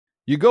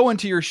You go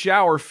into your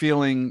shower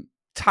feeling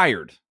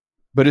tired,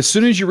 but as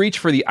soon as you reach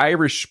for the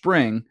Irish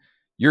Spring,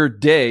 your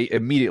day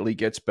immediately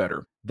gets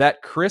better.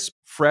 That crisp,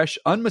 fresh,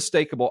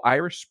 unmistakable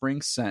Irish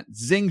Spring scent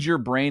zings your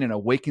brain and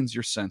awakens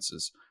your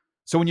senses.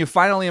 So when you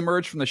finally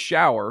emerge from the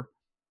shower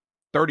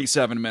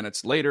 37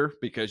 minutes later,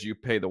 because you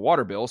pay the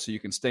water bill so you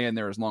can stay in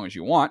there as long as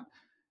you want,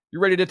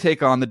 you're ready to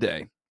take on the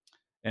day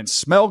and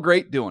smell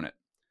great doing it.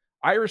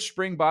 Irish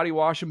Spring Body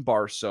Wash and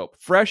Bar Soap.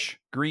 Fresh,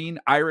 green,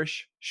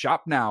 Irish.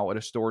 Shop now at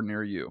a store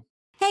near you.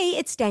 Hey,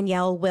 it's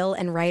Danielle, Will,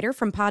 and Ryder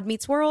from Pod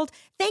Meets World.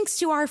 Thanks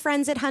to our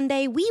friends at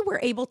Hyundai, we were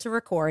able to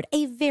record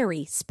a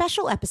very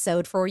special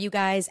episode for you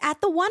guys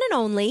at the one and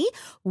only,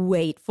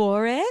 wait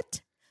for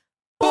it,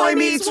 Boy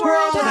Meets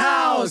World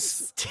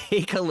House!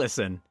 Take a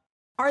listen.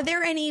 Are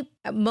there any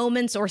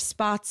moments or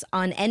spots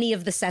on any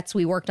of the sets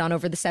we worked on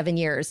over the 7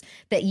 years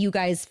that you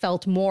guys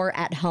felt more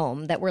at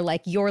home, that were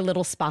like your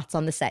little spots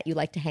on the set you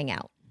like to hang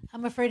out?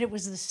 I'm afraid it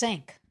was the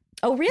sink.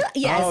 Oh, really?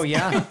 Yes. Oh,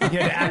 yeah. You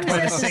had to act by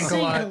the sink a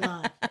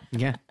lot.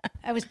 Yeah.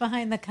 I was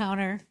behind the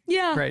counter.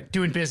 Yeah. Right.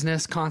 Doing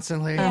business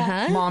constantly.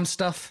 Uh-huh. Mom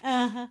stuff.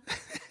 And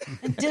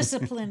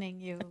disciplining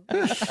you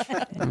in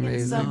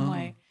Amazing. some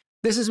way.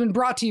 This has been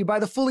brought to you by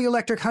the fully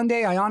electric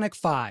Hyundai Ioniq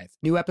 5.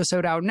 New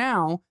episode out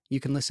now.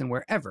 You can listen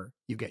wherever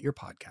you get your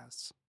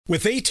podcasts.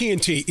 With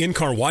AT&T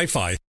in-car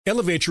Wi-Fi,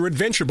 elevate your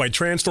adventure by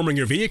transforming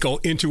your vehicle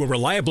into a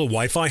reliable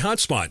Wi-Fi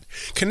hotspot.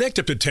 Connect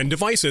up to 10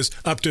 devices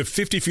up to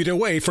 50 feet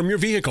away from your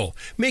vehicle,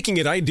 making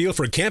it ideal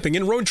for camping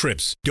and road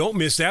trips. Don't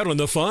miss out on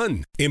the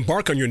fun.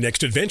 Embark on your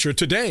next adventure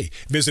today.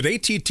 Visit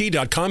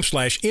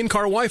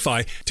att.com/in-car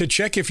Wi-Fi to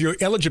check if you're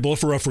eligible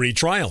for a free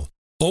trial.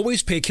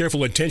 Always pay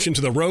careful attention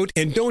to the road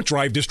and don't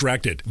drive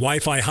distracted.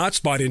 Wi-Fi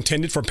hotspot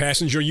intended for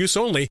passenger use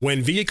only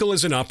when vehicle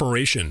is in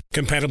operation.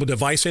 Compatible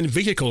device and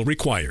vehicle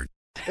required.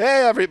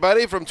 Hey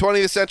everybody, from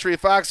 20th Century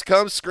Fox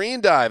comes Screen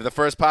Dive, the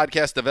first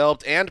podcast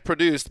developed and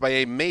produced by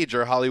a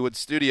major Hollywood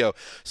studio.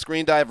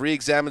 Screen Dive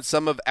re-examines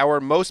some of our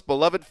most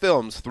beloved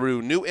films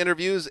through new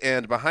interviews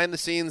and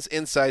behind-the-scenes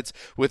insights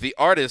with the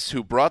artists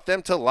who brought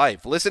them to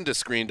life. Listen to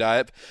Screen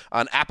Dive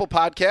on Apple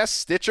Podcasts,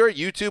 Stitcher,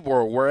 YouTube,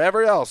 or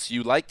wherever else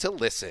you like to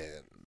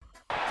listen.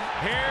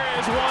 Here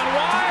is one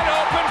wide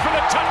open for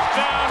the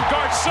touchdown,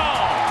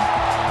 Garcon.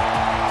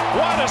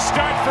 What a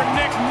start for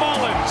Nick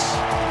Mullins.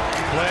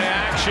 Play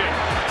action,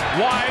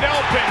 wide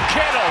open,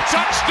 Kittle,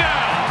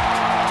 touchdown!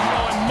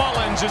 Oh, and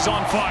Mullins is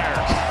on fire.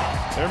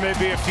 There may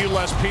be a few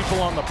less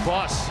people on the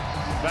bus.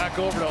 Back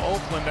over to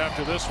Oakland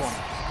after this one.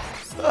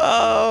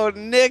 Oh,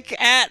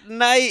 Nick at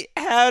night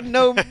had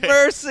no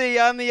mercy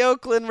on the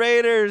Oakland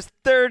Raiders,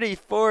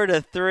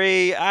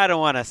 34-3. I don't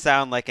want to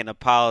sound like an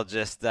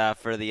apologist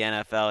for the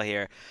NFL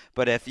here,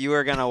 but if you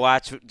were going to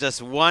watch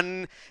just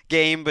one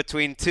game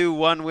between two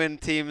one-win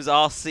teams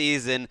all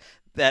season,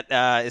 that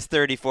is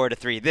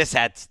 34-3. This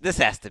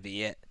has to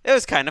be it. It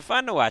was kind of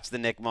fun to watch the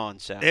Nick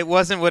Mullins show. It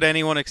wasn't what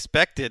anyone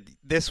expected.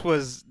 This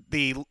was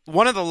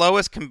one of the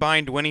lowest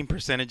combined winning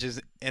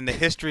percentages in the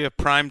history of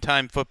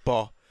primetime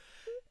football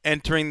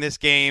entering this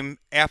game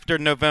after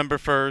November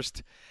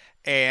 1st.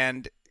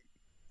 And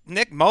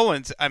Nick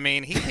Mullins, I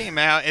mean, he came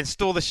out and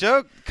stole the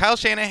show. Kyle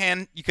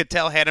Shanahan, you could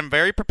tell, had him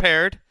very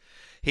prepared.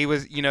 He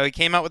was, he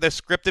came out with his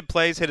scripted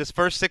plays, hit his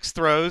first 6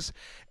 throws,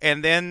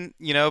 and then,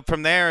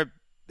 from there,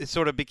 it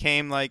sort of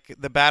became like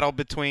the battle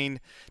between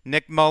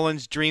Nick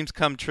Mullins' dreams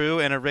come true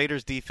and a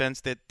Raiders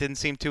defense that didn't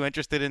seem too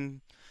interested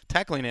in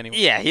tackling anyone.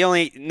 Yeah,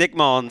 Nick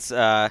Mullins,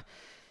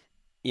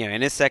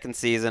 in his second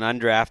season,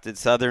 undrafted,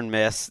 Southern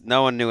Miss.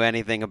 No one knew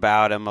anything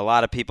about him. A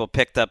lot of people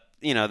picked up,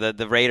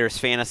 the Raiders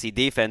fantasy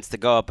defense to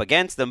go up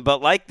against them.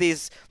 But like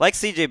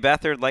C.J.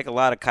 Beathard, like a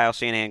lot of Kyle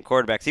Shanahan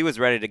quarterbacks, he was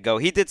ready to go.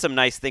 He did some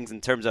nice things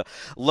in terms of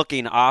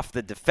looking off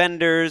the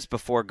defenders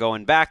before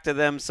going back to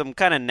them, some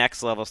kind of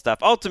next level stuff.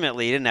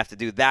 Ultimately, he didn't have to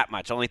do that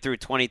much. Only threw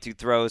 22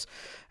 throws,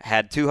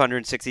 had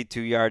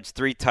 262 yards,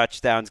 3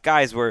 touchdowns.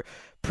 Guys were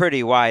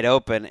pretty wide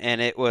open, and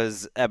it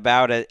was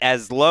about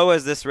as low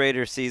as this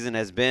Raiders season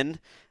has been.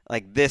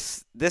 Like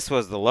this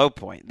was the low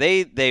point.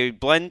 They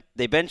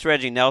benched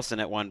Reggie Nelson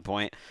at one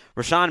point.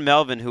 Rashaan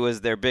Melvin, who was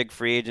their big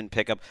free agent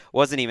pickup,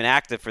 wasn't even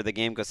active for the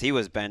game because he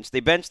was benched. They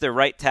benched their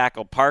right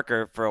tackle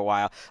Parker for a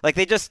while. Like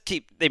they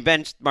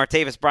benched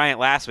Martavis Bryant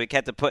last week.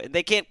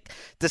 They can't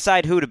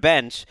decide who to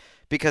bench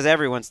because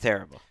everyone's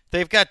terrible.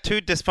 They've got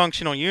 2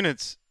 dysfunctional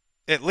units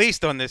at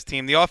least on this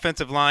team, the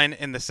offensive line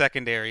and the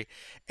secondary,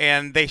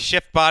 and they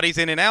shift bodies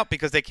in and out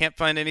because they can't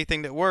find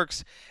anything that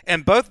works.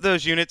 And both of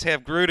those units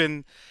have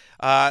Gruden.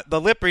 The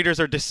lip readers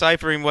are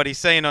deciphering what he's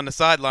saying on the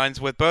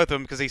sidelines with both of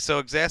them because he's so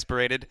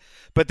exasperated.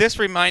 But this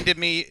reminded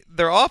me,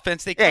 their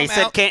offense, they come out.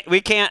 Yeah, he said we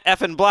can't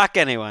effing block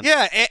anyone.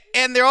 Yeah,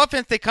 and their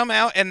offense, they come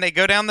out and they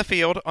go down the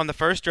field on the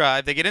first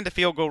drive. They get into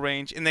field goal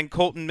range, and then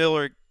Colton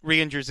Miller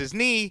re-injures his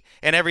knee,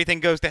 and everything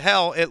goes to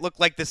hell. It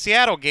looked like the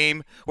Seattle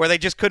game where they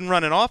just couldn't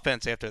run an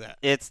offense after that.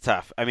 It's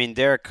tough. I mean,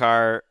 Derek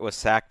Carr was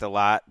sacked a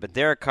lot, but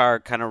Derek Carr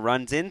kind of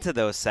runs into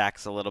those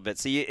sacks a little bit.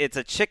 So it's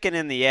a chicken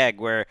and the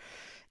egg where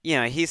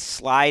he's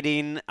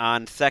sliding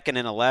on 2nd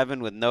and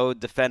 11 with no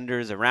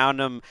defenders around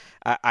him.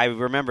 I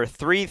remember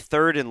 3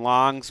 third and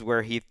longs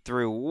where he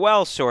threw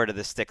well short of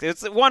the stick.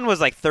 One was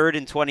like 3rd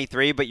and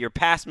 23, but you're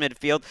past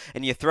midfield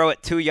and you throw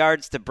it 2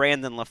 yards to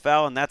Brandon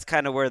LaFell, and that's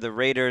kind of where the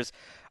Raiders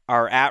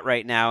are at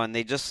right now, and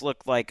they just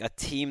look like a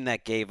team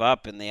that gave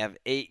up, and they have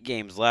 8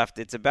 games left.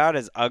 It's about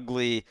as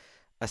ugly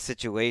a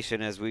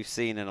situation as we've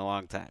seen in a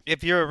long time.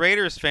 If you're a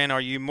Raiders fan,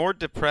 are you more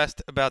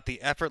depressed about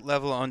the effort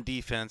level on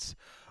defense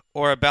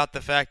or about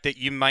the fact that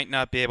you might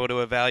not be able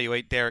to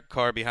evaluate Derek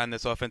Carr behind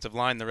this offensive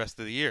line the rest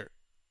of the year?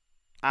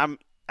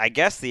 I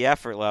guess the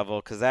effort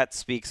level, because that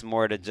speaks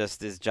more to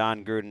just, is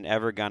John Gruden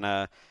ever going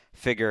to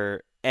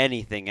figure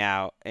anything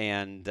out?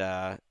 And,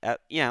 at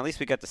least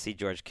we got to see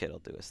George Kittle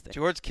do his thing.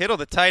 George Kittle,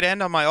 the tight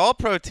end on my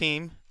All-Pro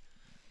team,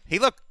 he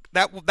looked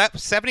that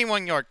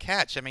 71-yard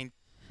catch. I mean,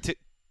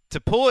 to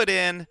pull it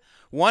in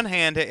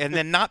one-handed and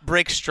then not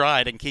break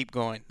stride and keep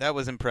going, that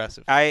was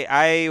impressive.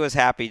 I was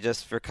happy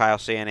just for Kyle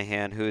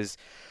Shanahan,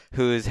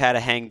 who's had a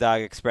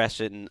hangdog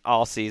expression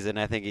all season.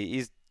 I think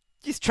he's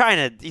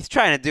trying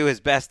to do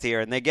his best here,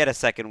 and they get a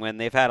second win.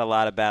 They've had a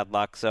lot of bad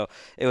luck, so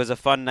it was a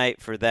fun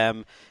night for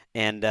them.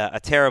 And a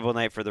terrible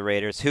night for the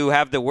Raiders, who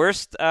have the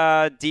worst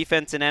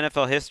defense in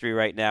NFL history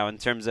right now in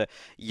terms of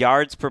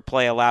yards per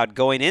play allowed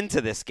going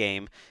into this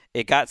game.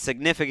 It got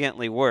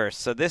significantly worse.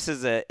 So this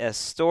is a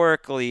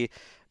historically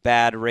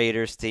bad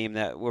Raiders team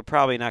that we're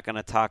probably not going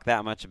to talk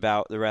that much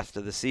about the rest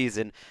of the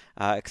season,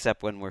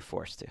 except when we're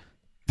forced to.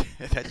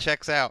 That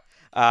checks out.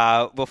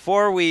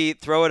 Before we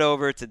throw it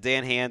over to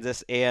Dan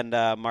Hansis and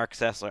Mark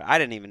Sessler, I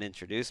didn't even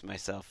introduce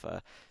myself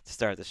to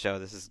start the show.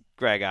 This is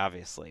Greg,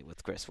 obviously,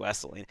 with Chris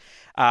Wesseling.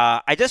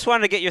 I just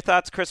wanted to get your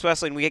thoughts, Chris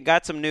Wesseling. We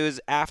got some news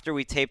after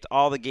we taped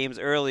all the games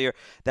earlier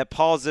that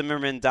Paul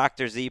Zimmerman,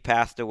 Dr. Z,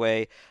 passed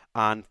away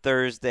on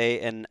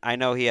Thursday, and I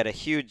know he had a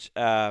huge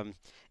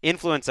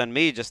influence on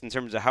me just in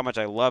terms of how much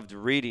I loved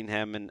reading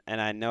him,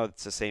 and I know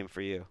it's the same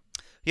for you.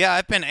 Yeah,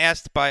 I've been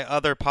asked by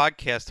other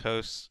podcast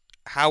hosts,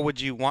 how would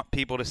you want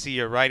people to see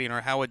your writing,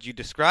 or how would you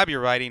describe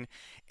your writing?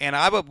 And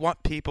I would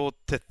want people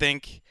to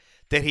think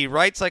that he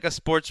writes like a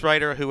sports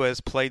writer who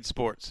has played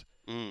sports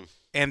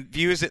and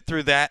views it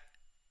through that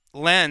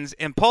lens.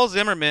 And Paul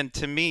Zimmerman,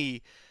 to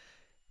me,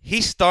 he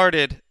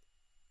started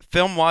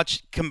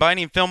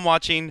combining film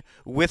watching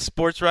with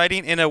sports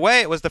writing. In a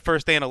way, it was the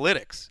first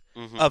analytics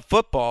of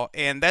football.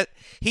 And that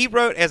he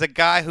wrote as a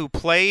guy who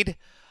played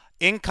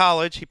in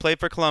college. He played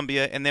for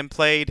Columbia and then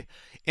played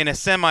in a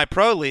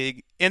semi-pro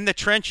league in the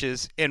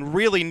trenches and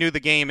really knew the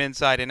game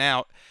inside and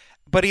out.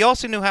 But he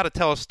also knew how to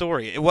tell a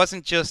story. It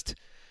wasn't just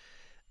 –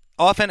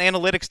 often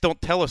analytics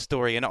don't tell a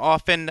story, and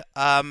often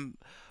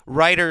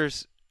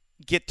writers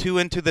get too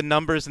into the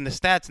numbers and the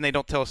stats and they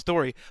don't tell a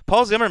story.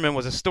 Paul Zimmerman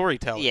was a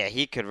storyteller. Yeah,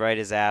 he could write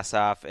his ass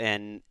off,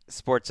 and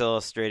Sports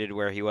Illustrated,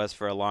 where he was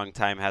for a long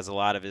time, has a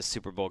lot of his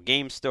Super Bowl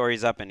game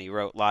stories up, and he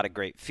wrote a lot of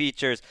great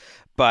features.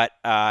 But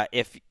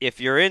if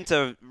you're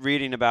into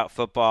reading about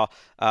football,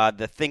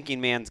 The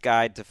Thinking Man's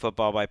Guide to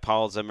Football by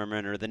Paul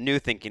Zimmerman, or The New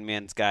Thinking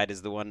Man's Guide,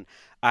 is the one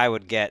I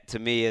would get. To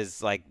me,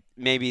 is like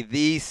maybe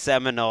the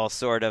seminal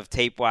sort of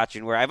tape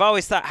watching, where I've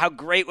always thought, how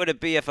great would it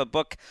be if a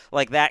book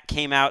like that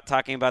came out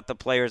talking about the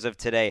players of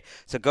today.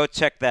 So go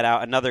check that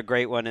out. Another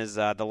great one is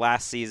the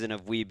last season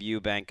of Weeb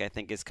Eubank. I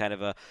think is kind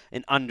of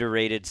an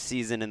underrated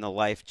season in the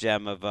life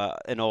gem of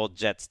an old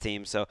Jets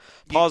team. So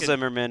Paul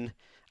Zimmerman,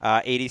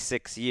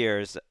 86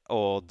 years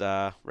old.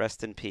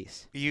 Rest in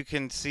peace. You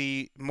can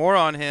see more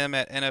on him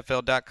at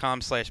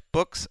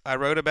NFL.com/books. I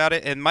wrote about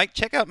it. And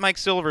check out Mike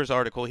Silver's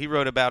article. He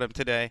wrote about him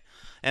today,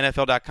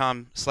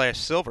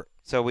 NFL.com/Silver.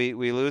 So we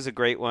lose a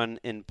great one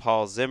in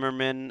Paul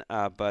Zimmerman,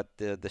 but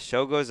the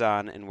show goes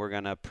on, and we're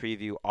going to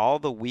preview all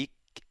the Week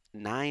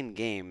 9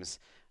 games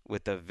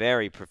with a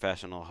very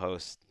professional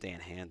host, Dan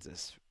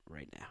Hansis,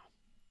 right now.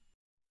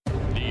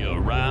 The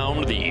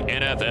Around the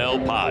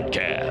NFL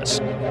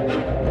podcast.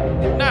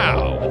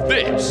 Now,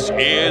 this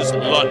is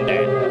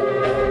London.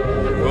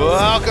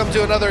 Welcome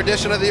to another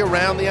edition of the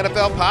Around the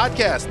NFL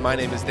podcast. My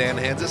name is Dan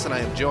Hansis, and I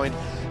am joined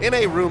in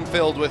a room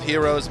filled with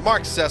heroes,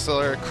 Mark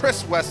Sessler,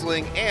 Chris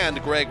Wesseling,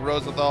 and Greg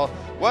Rosenthal.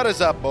 What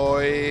is up,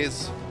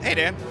 boys? Hey,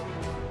 Dan.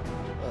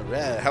 All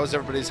right. How was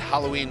everybody's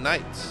Halloween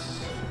night?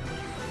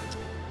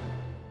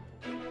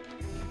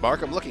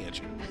 Mark, I'm looking at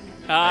you.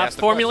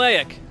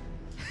 Formulaic.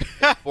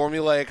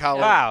 Formulaic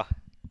Halloween. Wow.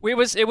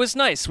 It was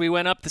nice. We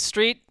went up the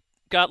street,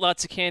 got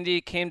lots of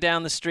candy, came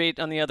down the street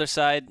on the other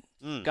side,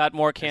 got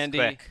more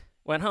candy,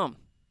 went home.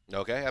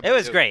 Okay. It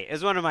was great.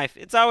 It was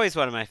it's always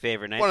one of my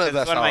favorite nights. One of the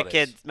best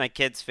holidays. My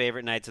kids'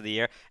 favorite nights of the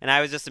year. And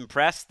I was just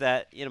impressed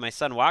that, my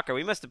son Walker,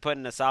 we must have put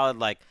in a solid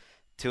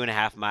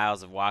 2.5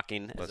 miles of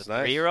walking as a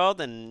nice.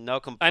 3-year-old, and no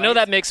complaints. I know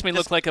that makes me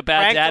look like a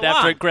bad dad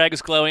after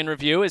Greg's glowing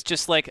review. It's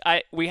just like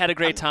we had a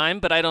great time,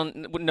 but I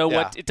don't know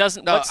what it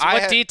doesn't. No,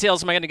 what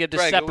details am I going to give to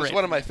Greg, separate? It was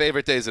one of my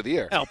favorite days of the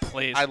year. Oh,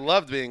 please! I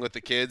loved being with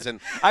the kids,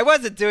 and I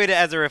wasn't doing it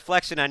as a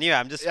reflection on you.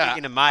 I'm just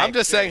speaking to my. I'm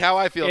just saying how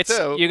I feel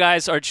too. You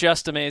guys are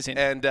just amazing.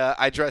 And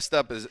I dressed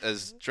up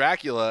as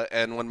Dracula,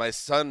 and when my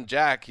son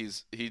Jack, he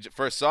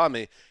first saw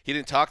me, he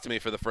didn't talk to me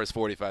for the first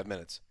 45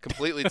 minutes.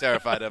 Completely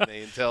terrified of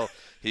me until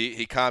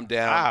he calmed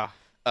down.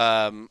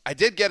 Wow. I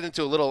did get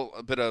into a little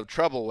bit of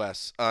trouble,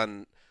 Wes,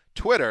 on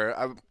Twitter.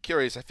 I'm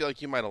curious. I feel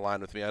like you might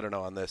align with me. I don't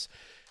know on this.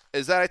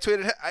 Is that I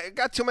tweeted, I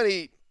got too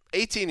many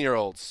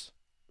 18-year-olds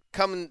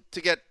coming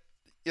to get,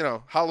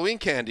 Halloween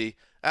candy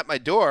at my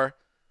door.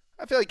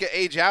 I feel like you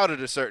age out at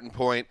a certain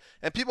point,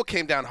 and people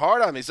came down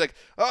hard on me. It's like,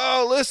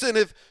 oh, listen,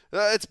 if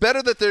it's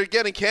better that they're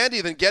getting candy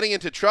than getting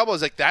into trouble.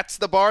 It's like, that's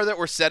the bar that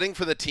we're setting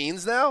for the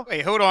teens now?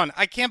 Wait, hold on.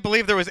 I can't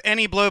believe there was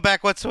any blowback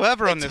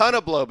whatsoever on this. A ton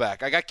of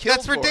blowback. I got killed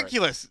That's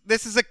ridiculous.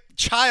 This is a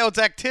child's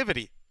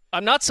activity.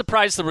 I'm not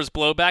surprised there was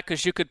blowback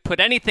because you could put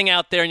anything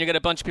out there and you get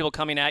a bunch of people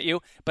coming at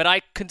you, but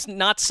I could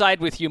not side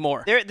with you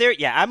more.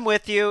 Yeah, I'm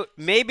with you.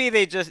 Maybe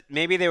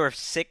they were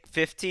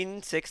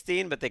 15,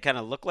 16, but they kind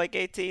of look like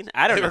 18.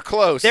 I don't know. They were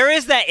close. There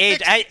is that age.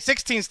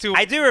 16's too old.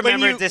 I do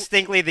remember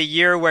distinctly the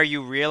year where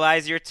you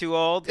realize you're too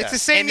old. It's the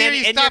same year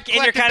you stopped collecting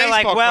and you're kind of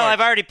like, baseball well, cards.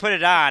 I've already put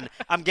it on.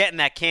 I'm getting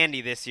that candy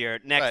this year.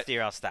 Next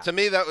year I'll stop. To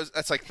me,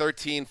 that's like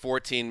 13,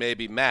 14,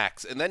 maybe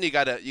max, and then you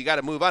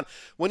gotta move on.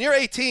 When you're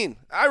 18,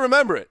 I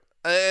remember it.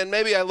 And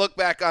maybe I look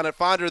back on it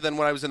fonder than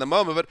when I was in the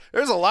moment, but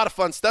there's a lot of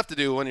fun stuff to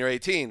do when you're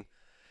 18.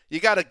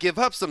 You got to give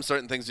up some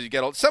certain things as you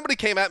get old. Somebody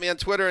came at me on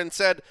Twitter and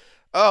said,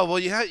 oh, well,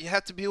 you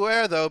have to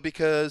beware, though,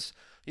 because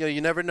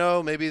you never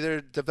know. Maybe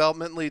they're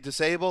developmentally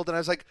disabled. And I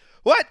was like,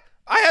 what?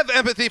 I have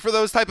empathy for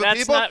those type of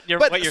people. That's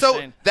not what you're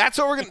saying. That's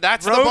what we're going to –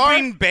 that's the bar?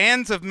 Roving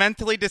bands of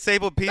mentally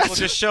disabled people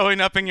just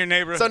showing up in your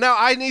neighborhood. So now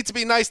I need to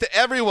be nice to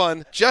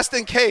everyone just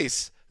in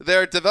case –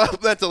 they're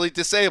developmentally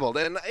disabled.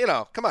 And,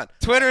 come on.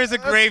 Twitter is a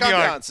graveyard.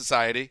 Calm down,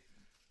 society.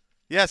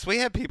 Yes, we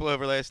had people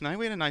over last night.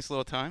 We had a nice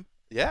little time.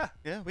 Yeah.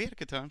 Yeah, we had a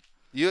good time.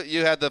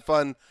 You had the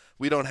fun,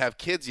 we don't have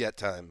kids yet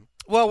time.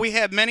 Well, we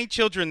had many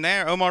children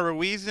there. Omar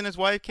Ruiz and his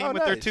wife came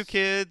with their nice. 2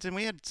 kids, and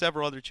we had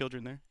several other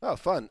children there. Oh,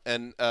 fun.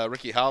 And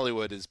Ricky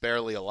Hollywood is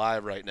barely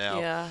alive right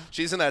now. Yeah.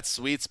 She's in that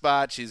sweet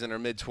spot. She's in her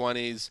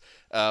mid-20s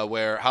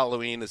where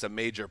Halloween is a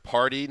major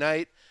party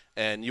night.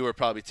 And you were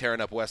probably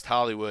tearing up West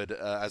Hollywood,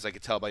 as I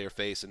could tell by your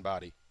face and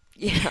body.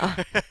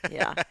 Yeah,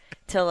 yeah.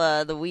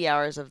 Till the wee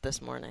hours of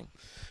this morning.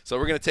 So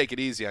we're going to take it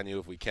easy on you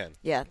if we can.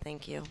 Yeah,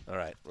 thank you. All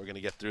right, we're going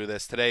to get through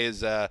this. Today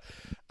is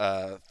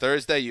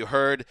Thursday. You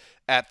heard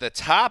at the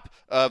top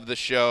of the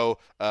show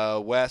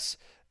Wes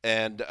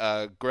and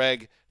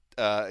Greg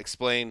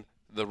explain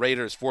the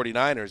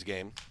Raiders-49ers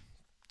game.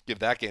 Give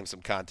that game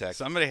some context.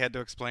 Somebody had to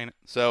explain it.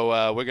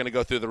 So we're going to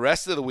go through the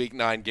rest of the Week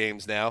 9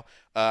 games now.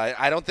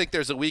 I don't think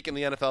there's a week in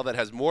the NFL that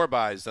has more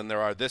byes than there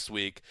are this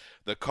week.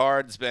 The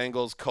Cards,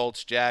 Bengals,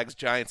 Colts, Jags,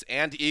 Giants,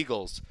 and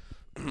Eagles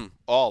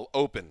all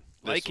open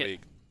this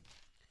week,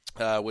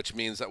 which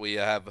means that we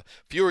have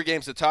fewer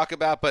games to talk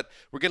about, but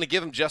we're going to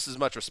give them just as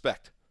much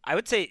respect. I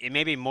would say it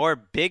may be more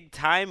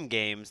big-time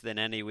games than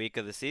any week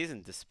of the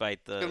season,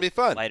 despite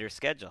the lighter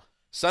schedule.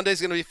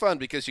 Sunday's going to be fun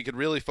because you could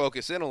really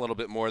focus in a little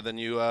bit more than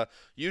you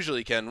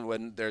usually can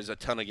when there's a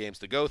ton of games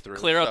to go through.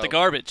 Clear out the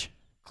garbage.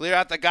 Clear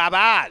out the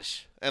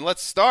garbage. And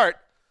let's start.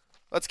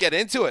 Let's get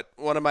into it.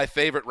 One of my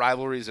favorite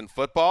rivalries in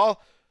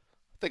football.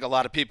 I think a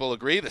lot of people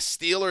agree. The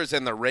Steelers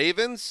and the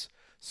Ravens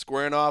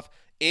squaring off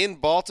in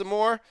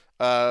Baltimore.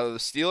 The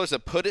Steelers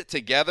have put it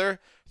together.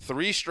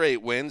 3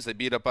 straight wins. They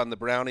beat up on the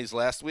Brownies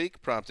last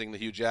week, prompting the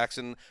Hugh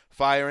Jackson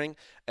firing.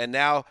 And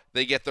now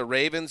they get the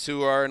Ravens,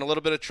 who are in a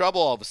little bit of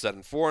trouble all of a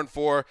sudden.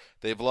 4-4.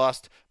 They've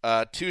lost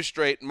 2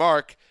 straight.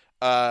 Mark,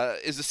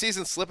 is the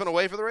season slipping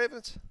away for the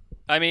Ravens?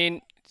 I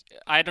mean,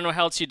 I don't know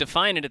how else you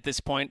define it at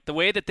this point. The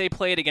way that they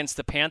played against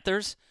the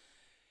Panthers,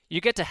 you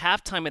get to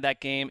halftime of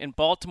that game, and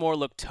Baltimore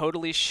looked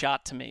totally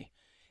shot to me.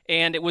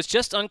 And it was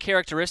just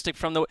uncharacteristic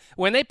from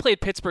when they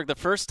played Pittsburgh the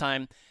first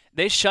time.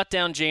 They shut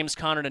down James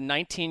Conner to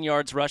 19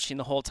 yards rushing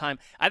the whole time.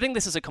 I think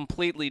this is a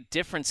completely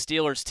different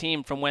Steelers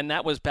team from when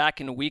that was back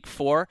in Week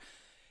 4.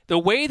 The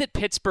way that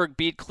Pittsburgh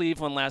beat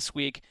Cleveland last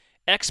week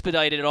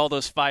expedited all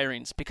those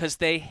firings because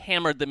they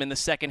hammered them in the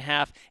second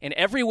half in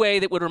every way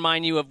that would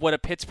remind you of what a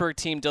Pittsburgh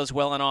team does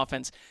well on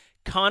offense.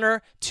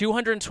 Connor,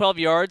 212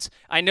 yards.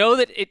 I know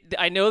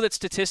that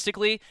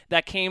statistically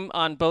that came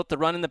on both the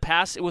run and the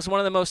pass. It was one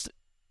of the most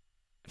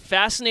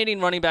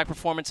fascinating running back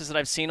performances that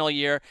I've seen all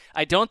year.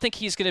 I don't think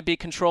he's going to be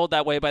controlled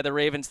that way by the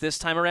Ravens this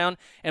time around.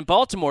 And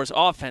Baltimore's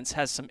offense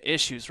has some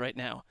issues right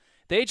now.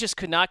 They just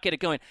could not get it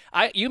going.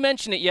 You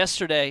mentioned it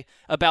yesterday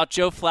about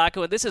Joe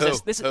Flacco. This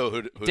is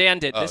Dan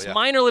did this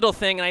minor little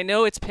thing, and I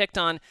know it's picked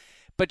on,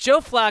 but Joe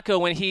Flacco,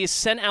 when he's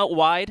sent out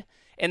wide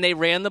and they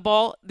ran the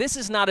ball, this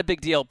is not a big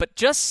deal. But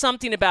just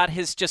something about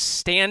his just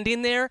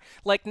standing there,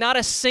 like not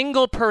a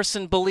single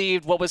person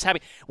believed what was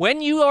happening.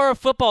 When you are a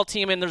football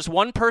team and there's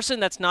one person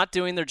that's not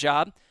doing their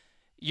job,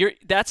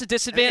 That's a I think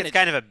disadvantage. it's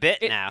kind of a bit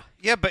now.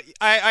 Yeah, but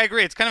I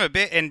agree. It's kind of a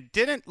bit. And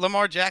didn't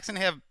Lamar Jackson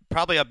have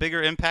probably a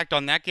bigger impact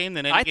on that game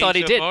than any I game thought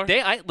he so did. far?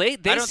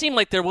 They seem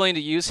like they're willing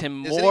to use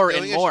him Isn't more he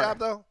doing and more. His job,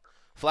 though?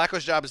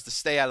 Flacco's job is to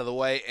stay out of the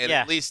way and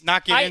at least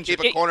not get injured.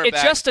 keep a cornerback. It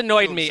just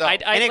annoyed to me.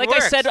 himself. Like I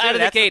works, said out too. of the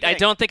That's the gate, I thing.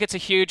 don't think it's a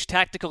huge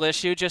tactical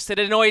issue. Just that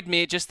it annoyed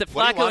me. Just that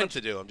What do you want Flacco him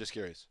to do? I'm just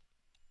curious.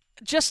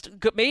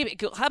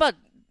 how about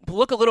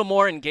look a little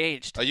more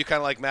engaged? Are you kind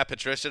of like Matt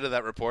Patricia to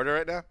that reporter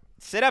right now?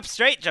 Sit up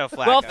straight, Joe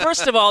Flacco. Well,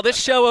 first of all, this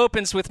show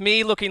opens with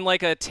me looking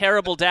like a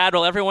terrible dad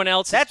while everyone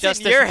else That's is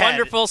just in this your head.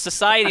 wonderful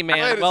society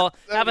man. Well,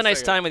 have a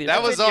nice time with your That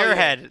dad. was in all your you.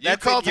 head. You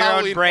That's called in your own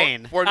Halloween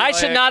brain. I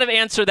should formulaic. not have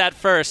answered that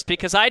first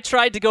because I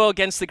tried to go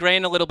against the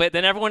grain a little bit.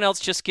 Then everyone else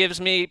just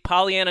gives me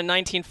Pollyanna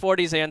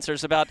 1940s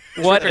answers about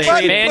what a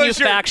treat.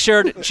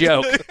 manufactured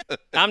joke.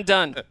 I'm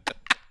done.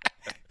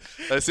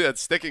 I see that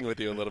sticking with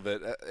you a little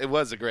bit. It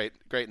was a great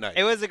night.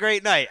 It was a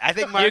great night. I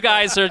think Mark, You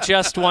guys are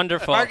just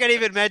wonderful. Mark had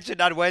even mentioned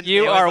on Wednesday.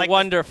 You it was are like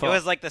wonderful. It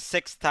was like the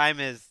 6th time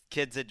his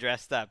kids had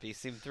dressed up. He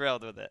seemed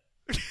thrilled with it.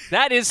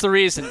 That is the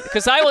reason.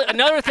 Because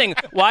another thing,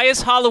 why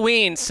is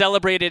Halloween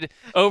celebrated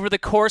over the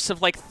course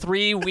of like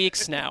 3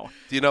 weeks now?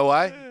 Do you know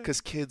why?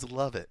 Because kids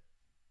love it.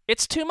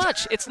 It's too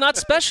much. It's not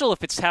special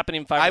if it's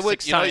happening 5 or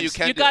 6 times. You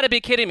can You do got to it. be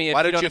kidding me. If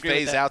Why you don't you agree with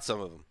phase that. out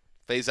some of them?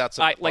 Phase out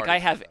some. of the I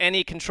parties. have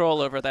any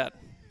control over that.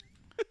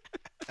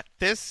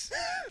 This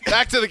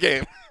Back to the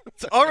game.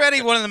 It's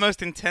already one of the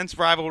most intense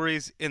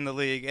rivalries in the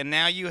league, and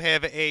now you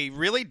have a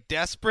really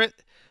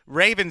desperate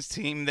Ravens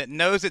team that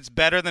knows it's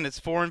better than its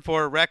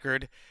 4-4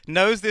 record,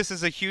 knows this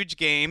is a huge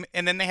game,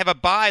 and then they have a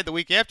bye the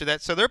week after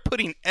that, so they're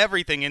putting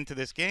everything into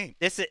this game.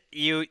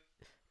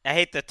 I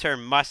hate the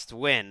term must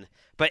win,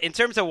 but in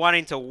terms of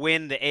wanting to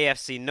win the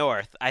AFC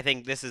North, I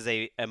think this is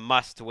a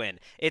must win.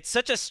 It's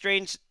such a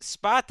strange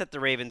spot that the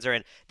Ravens are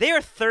in. They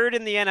are 3rd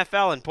in the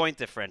NFL in point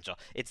differential.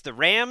 It's the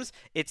Rams,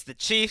 it's the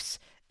Chiefs,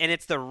 and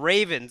it's the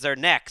Ravens are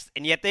next,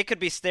 and yet they could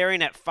be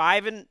staring at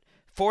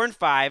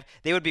 4-5.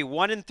 They would be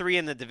 1-3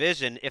 in the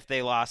division if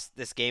they lost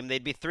this game.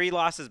 They'd be 3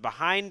 losses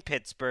behind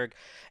Pittsburgh,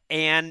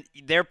 and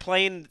they're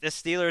playing the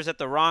Steelers at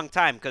the wrong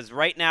time because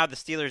right now the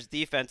Steelers'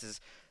 defense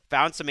has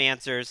found some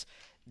answers.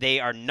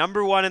 They are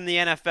number 1 in the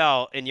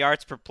NFL in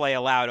yards per play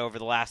allowed over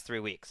the last 3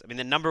 weeks. I mean,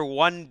 the number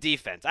 1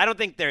 defense. I don't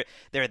think they're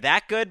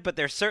that good, but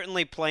they're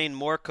certainly playing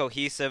more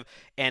cohesive,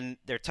 and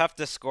they're tough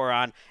to score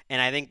on.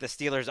 And I think the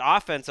Steelers'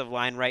 offensive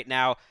line right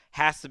now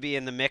has to be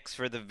in the mix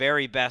for the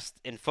very best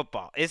in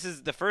football. This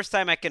is the first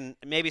time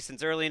maybe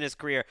since early in his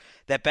career,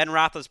 that Ben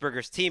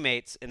Roethlisberger's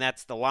teammates, and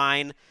that's the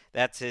line,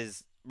 that's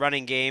his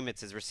running game,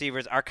 it's his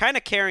receivers, are kind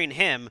of carrying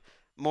him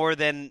more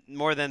than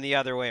the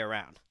other way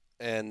around.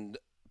 And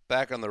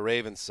back on the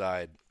Ravens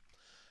side,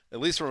 at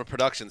least from a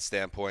production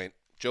standpoint,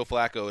 Joe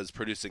Flacco is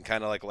producing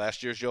kind of like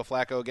last year's Joe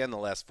Flacco again the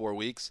last 4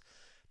 weeks.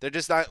 They're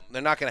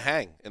not going to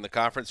hang in the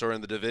conference or in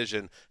the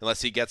division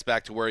unless he gets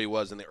back to where he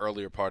was in the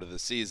earlier part of the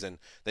season.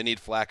 They need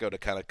Flacco to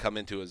kind of come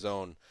into his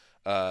own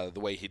the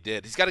way he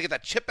did. He's got to get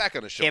that chip back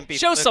on his shoulder.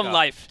 Show some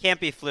life. Can't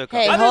be fluke.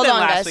 Hey, Other hold than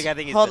on, last guys. week, I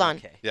think he's Hold been on.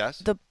 okay.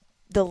 Yes?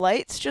 The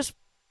lights just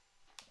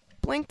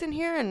blinked in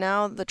here, and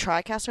now the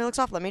TriCaster looks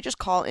off. Let me just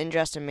call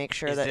Ingest and make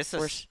sure Is that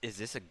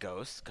this a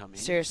ghost coming?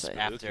 Seriously.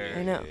 After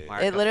I know.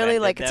 Mark It literally offended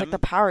it's like them? the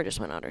power just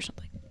went out or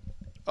something.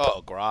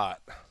 Oh,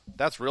 grot.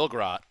 That's real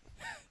grot.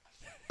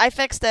 I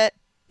fixed it.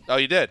 Oh,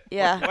 you did?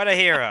 Yeah. What a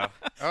hero.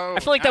 Oh, I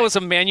feel like that was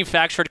a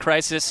manufactured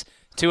crisis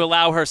to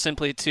allow her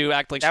simply to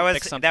act like she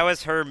fixed something. That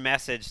was her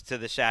message to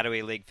the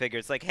shadowy league figure.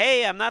 It's like,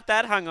 hey, I'm not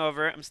that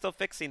hungover. I'm still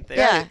fixing things.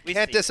 Yeah. We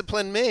Can't see.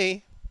 discipline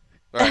me.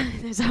 All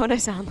right. Is that what I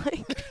sound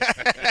like?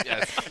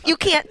 Yes. You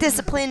can't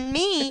discipline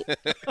me. What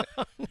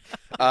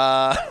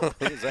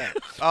is that?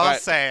 All right.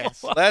 saying.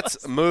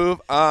 Let's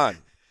move on.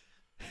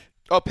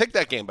 Oh, pick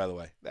that game, by the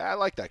way. I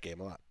like that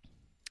game a lot.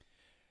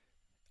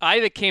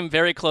 I came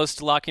very close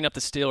to locking up the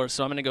Steelers,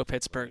 so I'm going to go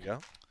Pittsburgh. There you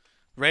go.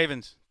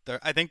 Ravens.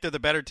 I think they're the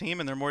better team,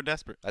 and they're more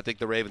desperate. I think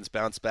the Ravens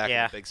bounce back in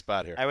a big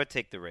spot here. I would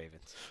take the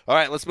Ravens. All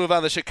right, let's move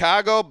on. The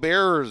Chicago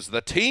Bears, the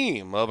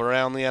team of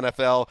around the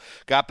NFL,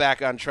 got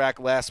back on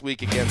track last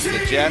week against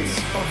the Jets.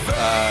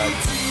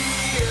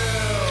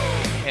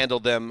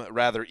 Handled them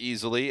rather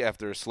easily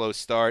after a slow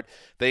start.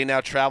 They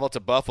now travel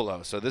to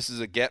Buffalo, so this is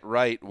a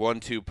get-right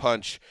 1-2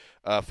 punch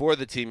for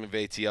the team of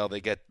ATL.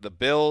 They get the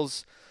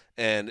Bills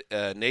and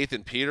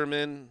Nathan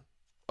Peterman.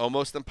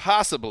 Almost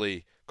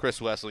impossibly, Chris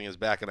Wessling is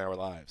back in our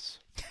lives.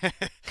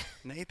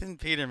 Nathan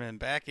Peterman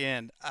back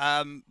in.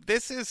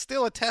 This is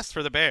still a test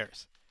for the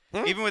Bears,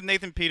 even with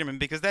Nathan Peterman,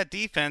 because that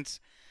defense.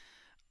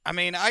 I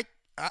mean,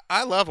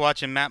 I love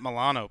watching Matt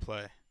Milano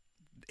play.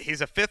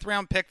 He's a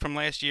 5th-round pick from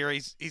last year.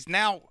 He's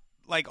now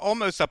like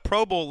almost a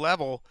Pro Bowl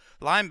level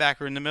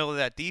linebacker in the middle of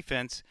that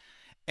defense.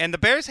 And the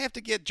Bears have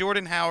to get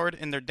Jordan Howard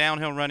and their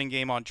downhill running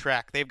game on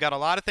track. They've got a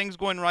lot of things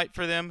going right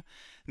for them.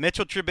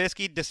 Mitchell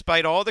Trubisky,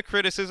 despite all the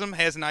criticism,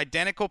 has an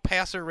identical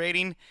passer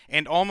rating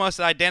and almost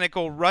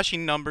identical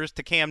rushing numbers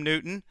to Cam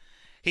Newton.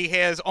 He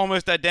has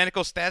almost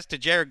identical stats to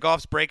Jared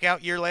Goff's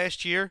breakout year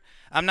last year.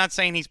 I'm not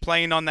saying he's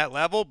playing on that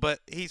level, but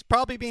he's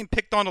probably being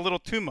picked on a little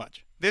too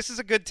much. This is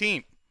a good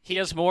team. He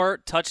has more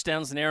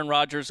touchdowns than Aaron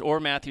Rodgers or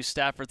Matthew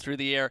Stafford through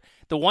the air.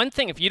 The one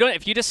thing, if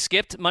you just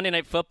skipped Monday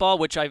Night Football,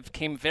 which I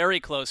came very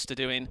close to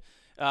doing,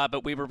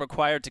 but we were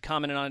required to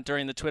comment on it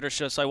during the Twitter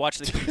show, so I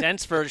watched the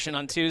condensed version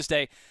on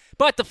Tuesday.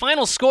 But the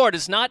final score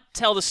does not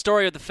tell the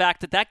story of the fact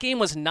that that game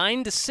was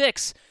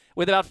 9-6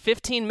 with about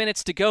 15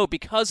 minutes to go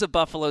because of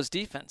Buffalo's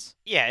defense.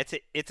 Yeah,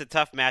 it's a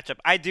tough matchup.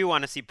 I do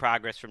want to see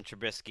progress from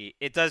Trubisky.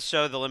 It does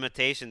show the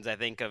limitations, I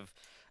think, of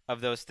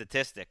those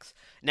statistics.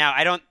 Now,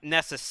 I don't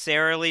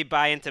necessarily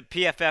buy into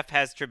PFF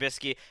has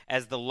Trubisky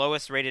as the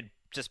lowest rated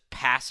just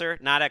passer,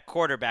 not at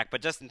quarterback,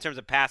 but just in terms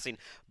of passing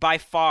by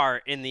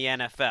far in the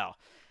NFL.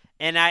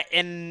 And I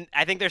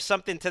think there's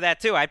something to that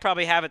too. I'd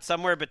probably have it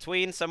somewhere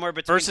between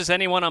versus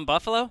anyone on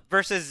Buffalo?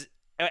 Versus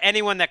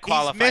anyone that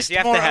qualifies. He's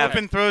missed more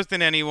open throws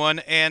than anyone,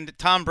 and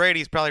Tom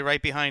Brady's probably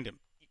right behind him.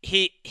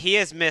 He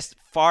has missed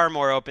far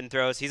more open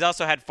throws. He's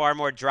also had far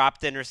more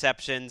dropped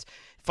interceptions,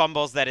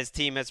 fumbles that his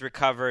team has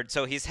recovered.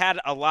 So he's had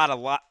a lot of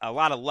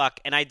luck.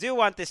 And I do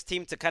want this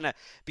team to kind of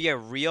be a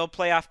real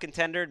playoff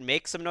contender,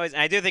 make some noise.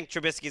 And I do think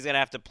Trubisky's going to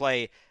have to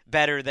play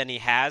better than he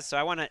has.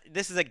 So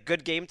this is a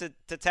good game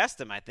to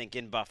test him, I think,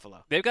 in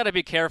Buffalo. They've got to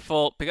be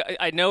careful.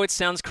 I know it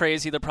sounds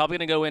crazy. They're probably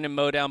going to go in and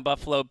mow down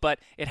Buffalo, but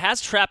it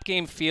has trap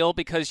game feel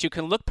because you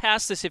can look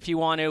past this if you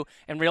want to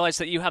and realize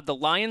that you have the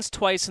Lions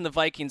twice and the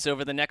Vikings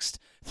over the next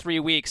 3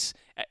 weeks.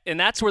 And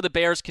that's where the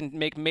Bears can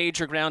make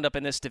major ground up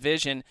in this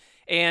division.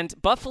 And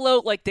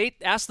Buffalo, like they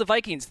asked the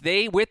Vikings,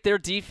 they, with their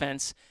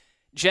defense,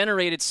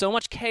 generated so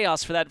much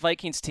chaos for that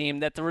Vikings team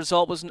that the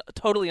result was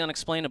totally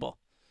unexplainable.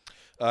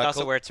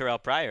 Also where Terrell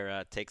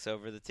Pryor takes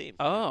over the team,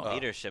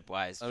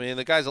 leadership-wise. I mean,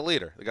 the guy's a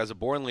leader. The guy's a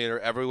born leader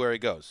everywhere he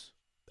goes.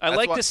 I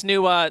like this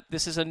new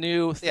this is a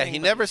new thing. Yeah, he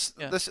never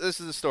this is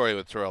the story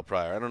with Terrell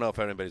Pryor. I don't know if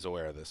anybody's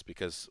aware of this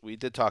because we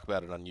did talk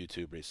about it on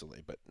YouTube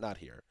recently, but not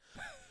here.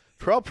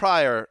 Terrell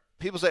Pryor,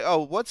 people say, "Oh,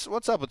 what's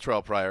up with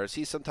Terrell Pryor? Is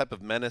he some type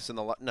of menace in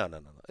the No.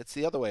 It's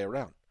the other way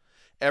around.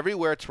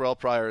 Everywhere Terrell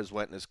Pryor has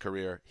went in his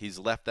career, he's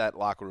left that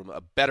locker room a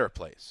better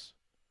place.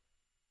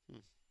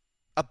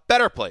 A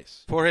better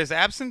place. For his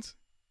absence?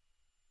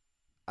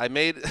 I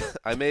made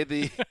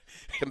the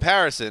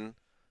comparison.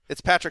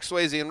 It's Patrick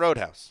Swayze in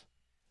Roadhouse.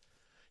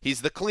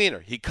 He's the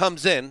cleaner. He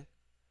comes in.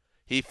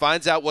 He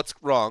finds out what's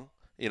wrong.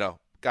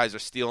 Guys are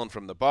stealing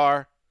from the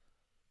bar.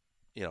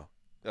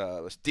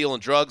 Stealing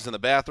drugs in the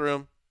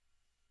bathroom.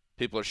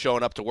 People are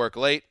showing up to work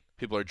late.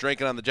 People are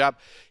drinking on the job.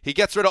 He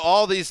gets rid of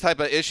all these type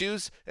of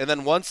issues, and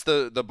then once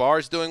the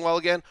bar's doing well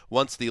again,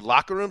 once the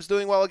locker room's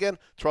doing well again,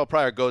 Terrell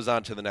Pryor goes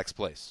on to the next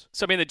place.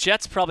 So, I mean, the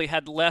Jets probably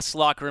had less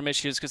locker room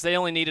issues because they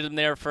only needed him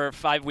there for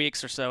 5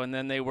 weeks or so, and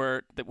then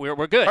we're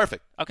good.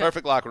 Perfect. Okay.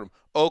 Perfect locker room.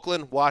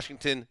 Oakland,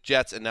 Washington,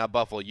 Jets, and now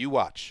Buffalo. You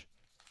watch.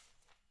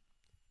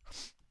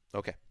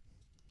 Okay.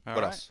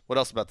 What else? What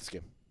else about this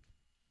game?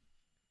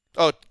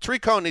 Oh,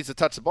 Tariq Cohen needs to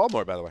touch the ball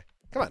more, by the way.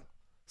 Come on.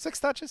 6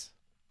 touches?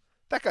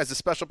 That guy's a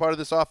special part of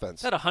this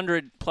offense. He's had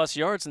 100-plus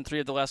yards in 3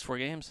 of the last 4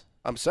 games.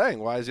 I'm saying,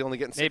 why is he only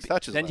getting 6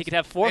 touches? Then he could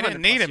have 400 They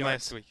didn't need him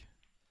yards last week.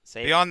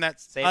 Beyond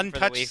that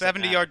untouched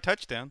 70-yard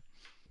touchdown.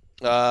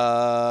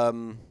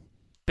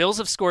 Bills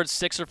have scored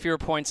 6 or fewer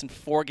points in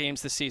 4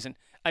 games this season.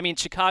 I mean,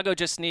 Chicago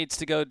just needs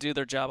to go do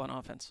their job on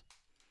offense.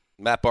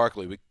 Matt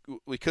Barkley.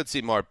 We could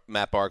see more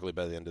Matt Barkley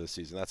by the end of the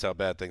season. That's how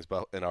bad things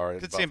are in Buffalo.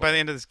 Could see him by the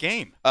end of this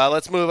game.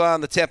 Let's move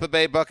on. The Tampa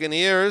Bay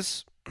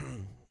Buccaneers.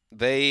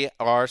 They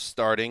are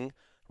starting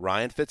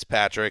Ryan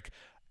Fitzpatrick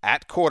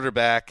at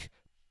quarterback.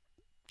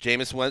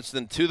 Jameis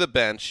Winston to the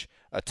bench.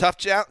 A tough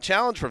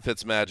challenge for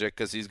Fitzmagic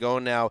because he's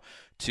going now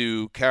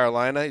to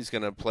Carolina. He's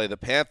going to play the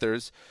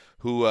Panthers,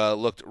 who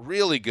looked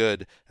really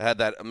good, had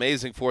that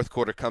amazing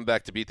fourth-quarter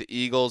comeback to beat the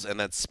Eagles, and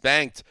then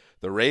spanked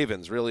the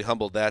Ravens, really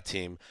humbled that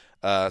team.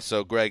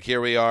 So, Greg, here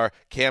we are,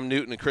 Cam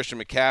Newton and Christian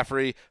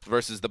McCaffrey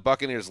versus the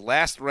Buccaneers'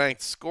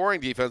 last-ranked scoring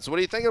defense. What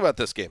are you thinking about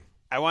this game?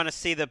 I want to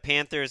see the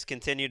Panthers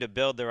continue to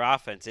build their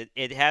offense.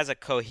 It has a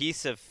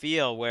cohesive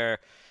feel where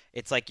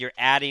it's like you're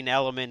adding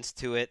elements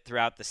to it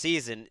throughout the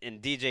season,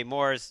 and DJ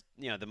Moore's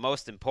the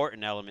most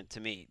important element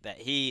to me, that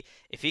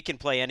if he can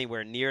play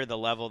anywhere near the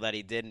level that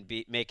he did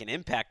and make an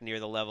impact near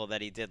the level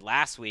that he did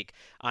last week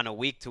on a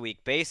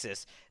week-to-week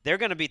basis, they're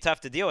going to be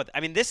tough to deal with. I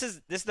mean, this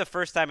is the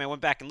first time I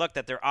went back and looked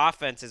that their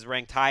offense is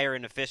ranked higher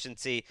in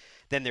efficiency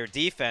than their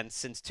defense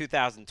since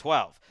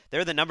 2012.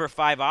 They're the number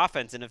 5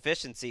 offense in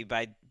efficiency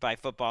by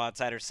Football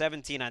Outsider,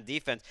 17 on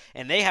defense,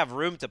 and they have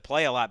room to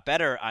play a lot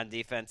better on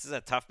defense. This is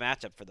a tough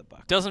matchup for the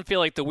Bucs. Doesn't feel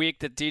like the week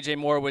that DJ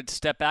Moore would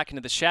step back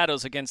into the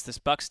shadows against this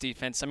Bucs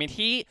defense. I mean,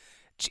 he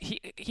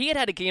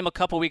had a game a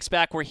couple weeks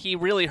back where he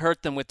really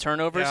hurt them with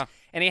turnovers,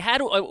 and he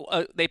had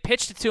they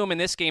pitched it to him in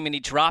this game, and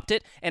he dropped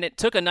it, and it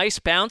took a nice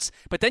bounce,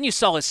 but then you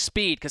saw his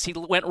speed because he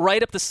went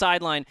right up the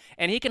sideline,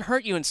 and he can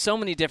hurt you in so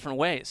many different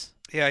ways.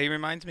 Yeah, he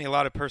reminds me a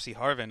lot of Percy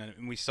Harvin,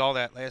 and we saw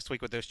that last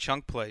week with those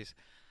chunk plays.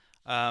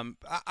 I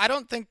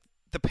don't think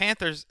the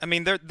Panthers. I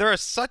mean, they're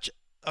such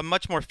a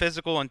much more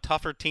physical and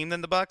tougher team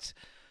than the Bucs,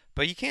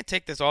 But you can't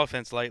take this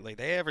offense lightly.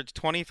 They average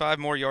 25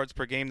 more yards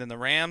per game than the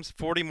Rams,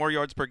 40 more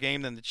yards per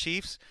game than the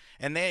Chiefs,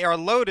 and they are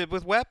loaded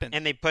with weapons.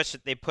 And they push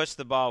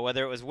the ball,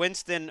 whether it was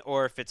Winston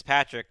or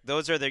Fitzpatrick.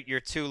 Those are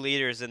your two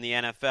leaders in the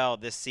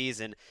NFL this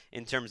season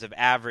in terms of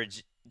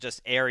average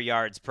just air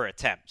yards per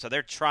attempt. So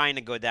they're trying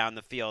to go down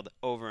the field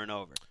over and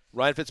over.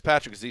 Ryan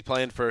Fitzpatrick, is he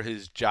playing for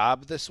his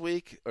job this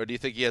week, or do you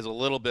think he has a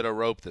little bit of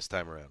rope this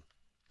time around?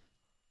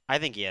 I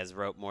think he has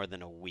rope more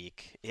than a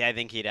week. Yeah, I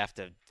think he'd have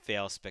to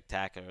fail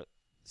spectacularly.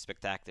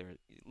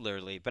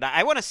 But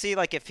I want to see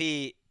if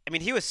he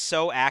was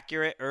so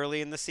accurate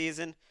early in the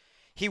season.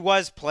 He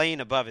was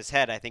playing above his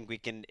head, I think we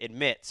can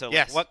admit. So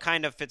yes. What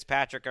kind of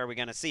Fitzpatrick are we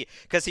going to see?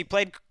 Because he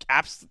played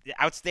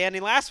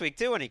outstanding last week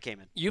too when he came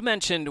in. You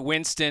mentioned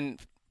Winston,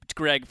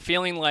 Greg,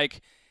 feeling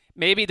like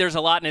maybe there's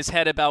a lot in his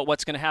head about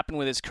what's going to happen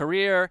with his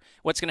career,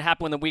 what's going to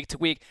happen in the week to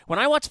week. When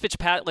I watch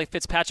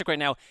Fitzpatrick right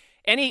now,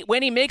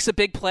 when he makes a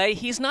big play,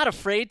 he's not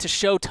afraid to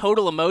show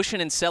total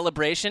emotion and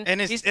celebration. And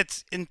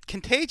it's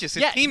contagious.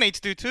 His teammates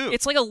do too.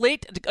 It's like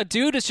a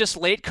dude is just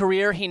late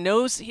career. He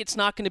knows it's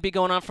not going to be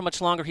going on for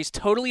much longer. He's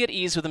totally at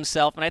ease with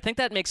himself, and I think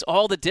that makes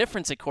all the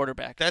difference at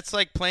quarterback. That's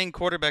like playing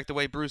quarterback the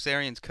way Bruce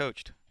Arians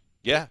coached.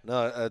 Yeah,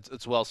 no,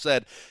 it's well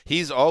said.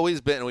 He's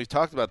always been, and we've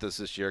talked about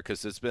this year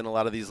because there's been a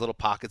lot of these little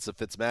pockets of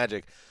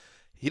Fitzmagic.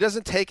 He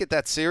doesn't take it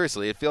that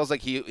seriously. It feels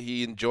like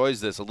he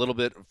enjoys this a little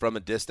bit from a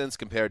distance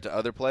compared to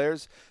other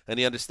players, and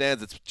he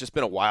understands it's just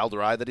been a wild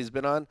ride that he's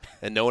been on,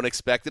 and no one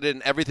expected it,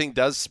 and everything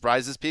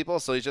surprises people,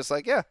 so he's just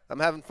like, yeah,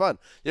 I'm having fun.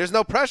 There's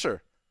no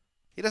pressure.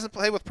 He doesn't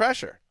play with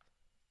pressure.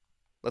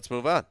 Let's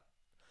move on.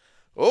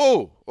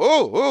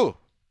 Oh,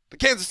 the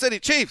Kansas City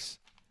Chiefs,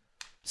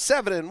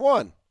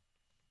 7-1,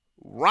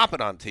 romping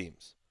on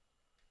teams.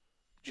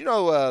 Did you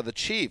know the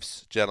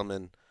Chiefs,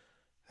 gentlemen,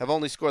 have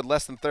only scored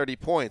less than 30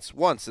 points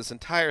once this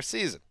entire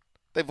season?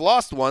 They've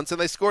lost once, and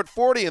they scored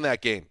 40 in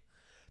that game.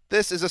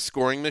 This is a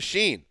scoring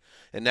machine.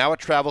 And now it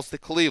travels to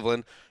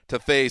Cleveland to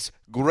face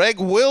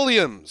Greg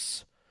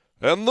Williams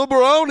and the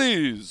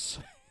Brownies.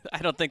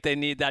 I don't think they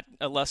need that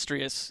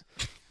illustrious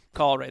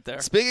call right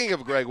there. Speaking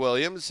of Greg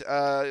Williams,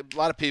 a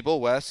lot of people,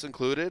 Wes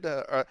included,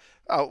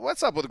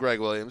 what's up with Greg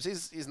Williams?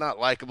 He's not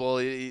likable.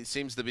 He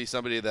seems to be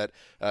somebody that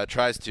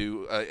tries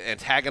to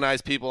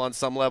antagonize people on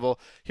some level.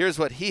 Here's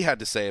what he had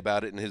to say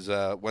about it in his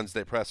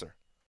Wednesday presser.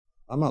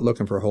 I'm not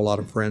looking for a whole lot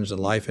of friends in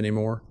life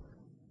anymore.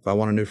 If I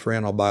want a new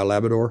friend, I'll buy a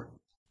Labrador.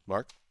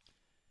 Mark?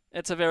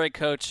 It's a very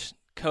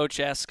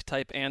coach-esque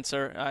type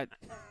answer.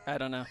 I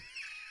don't know.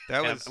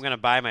 I'm going to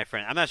buy my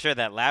friend. I'm not sure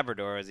that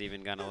Labrador is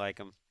even going to like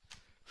him.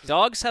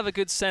 Dogs have a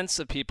good sense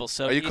of people.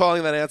 So are you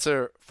calling that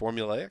answer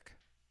formulaic?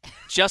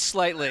 Just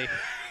slightly.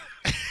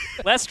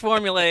 Less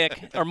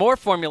formulaic, or more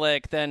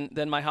formulaic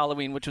than my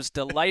Halloween, which was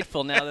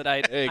delightful now that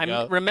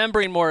I'm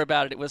remembering more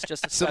about it. It was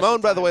just a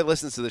Simone, by the way,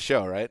 listens to the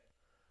show, right?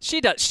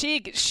 She does.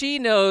 She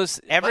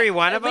knows. Every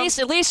one of them?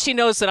 At least she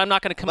knows that I'm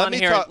not going to come on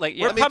here.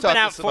 We're pumping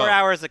out 4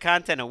 hours of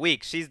content a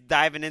week. She's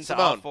diving into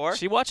all 4.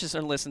 She watches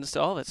and listens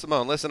to all of it.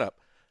 Simone, listen up.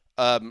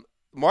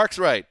 Mark's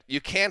right. You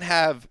can't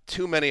have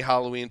too many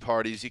Halloween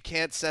parties. They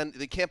can't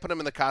put them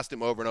in the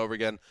costume over and over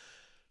again.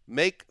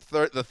 Make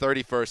the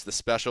 31st the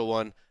special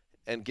one,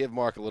 and give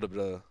Mark a little bit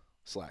of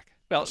slack.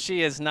 Well,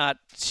 she is not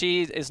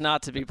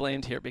to be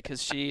blamed here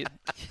because she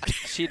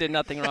did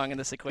nothing wrong in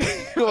this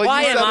equation. Well,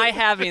 why am I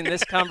having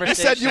this conversation?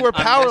 You said you were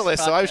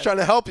powerless, so I was trying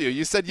to help you.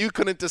 You said you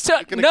couldn't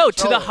decide. No,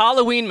 to the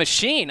Halloween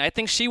machine. I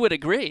think she would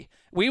agree.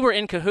 We were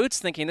in cahoots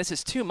thinking this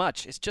is too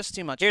much. It's just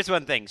too much. Here's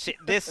one thing.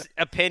 This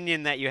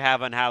opinion that you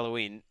have on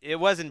Halloween,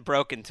 it wasn't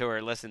broken to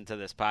her listen to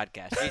this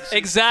podcast.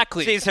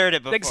 Exactly. She's heard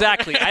it before.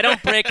 Exactly. I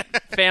don't break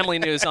family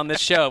news on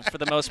this show for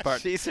the most part.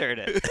 She's heard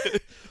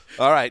it.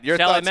 All right. Your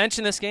Shall thoughts? I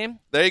mention this game?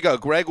 There you go.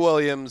 Greg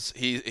Williams,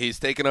 he's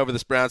taken over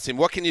this Browns team.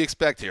 What can you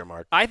expect here,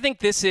 Mark? I think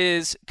this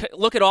is,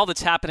 look at all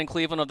that's happened in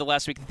Cleveland over the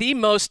last week, the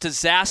most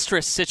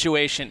disastrous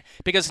situation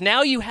because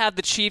now you have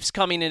the Chiefs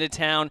coming into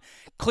town.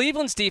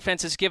 Cleveland's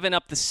defense has given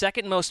up the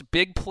second most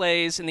big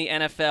plays in the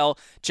NFL.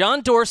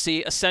 John Dorsey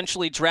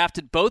essentially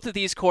drafted both of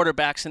these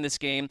quarterbacks in this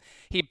game.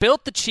 He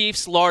built the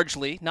Chiefs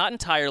largely, not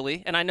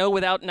entirely, and I know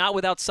not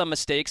without some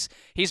mistakes.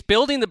 He's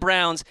building the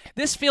Browns.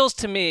 This feels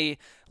to me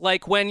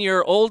like when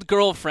your old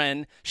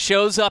girlfriend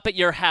shows up at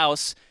your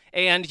house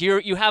and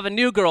you have a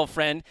new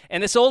girlfriend,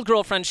 and this old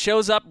girlfriend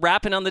shows up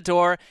rapping on the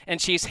door, and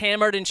she's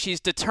hammered and she's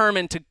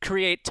determined to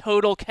create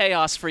total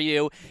chaos for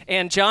you.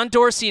 And John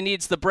Dorsey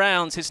needs the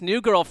Browns, his new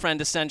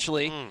girlfriend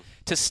essentially,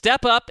 to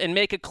step up and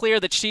make it clear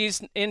that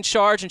she's in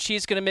charge and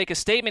she's going to make a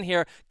statement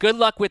here. Good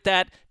luck with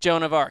that,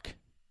 Joan of Arc.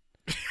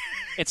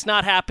 It's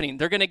not happening.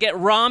 They're going to get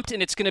romped,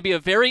 and it's going to be a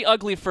very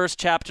ugly first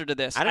chapter to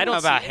this. I don't know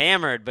about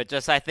hammered, but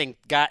just I think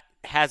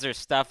has her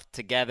stuff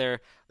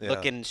together,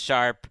 looking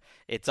sharp.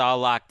 It's all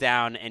locked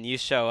down, and you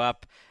show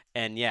up,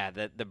 and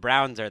the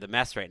Browns are the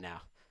mess right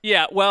now.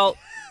 Yeah, well,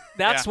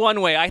 that's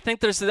one way. I think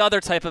there's the other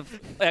type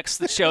of ex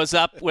that shows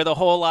up with a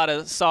whole lot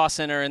of sauce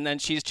in her, and then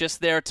she's just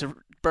there to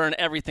burn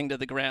everything to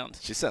the ground.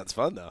 She sounds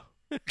fun, though.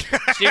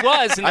 She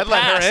was in the I'd past.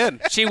 let her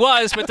in. She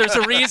was, but there's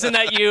a reason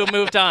that you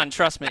moved on.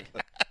 Trust me.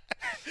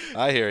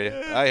 I hear you.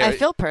 I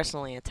feel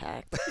personally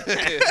attacked.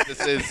 This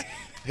is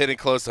hitting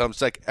close to home.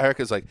 It's like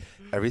Erica's like,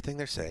 everything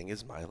they're saying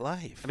is my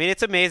life. I mean,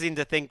 it's amazing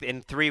to think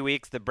in 3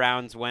 weeks the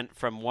Browns went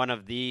from one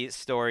of the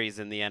stories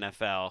in the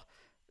NFL,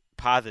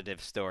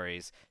 positive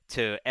stories,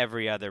 to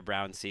every other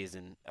Brown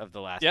season of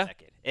the last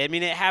decade. I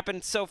mean, it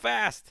happened so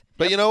fast.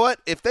 But you know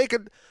what? If they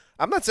could,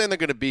 I'm not saying they're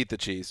going to beat the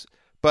Chiefs,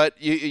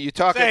 but you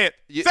talk. Say it.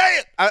 Say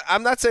it.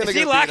 I'm not saying Is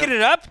they're he going to beat locking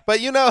them, it up?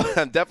 But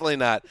I'm definitely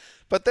not.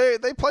 But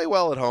they play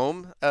well at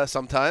home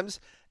sometimes.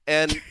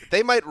 And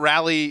they might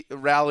rally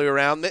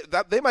around.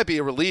 They might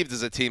be relieved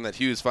as a team that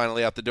Hugh's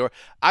finally out the door.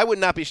 I would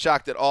not be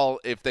shocked at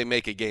all if they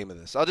make a game of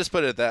this. I'll just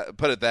put it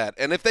that.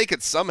 And if they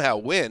could somehow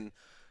win,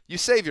 you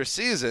save your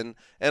season,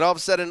 and all of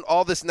a sudden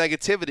all this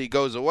negativity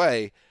goes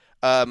away.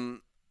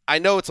 I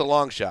know it's a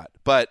long shot,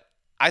 but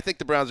I think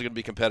the Browns are going to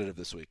be competitive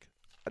this week.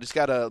 I just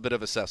got a bit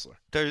of a Sessler.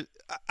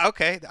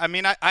 Okay. I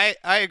mean, I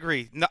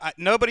agree. No,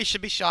 nobody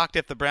should be shocked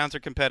if the Browns are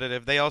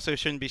competitive. They also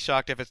shouldn't be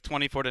shocked if it's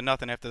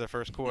 24-0 after the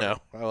first quarter. No,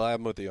 well,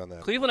 I'm with you on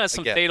that. Cleveland has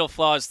some fatal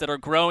flaws that are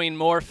growing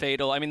more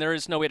fatal. I mean, there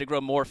is no way to grow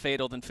more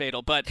fatal than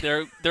fatal, but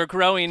they're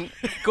growing.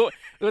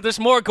 There's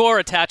more gore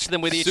attached to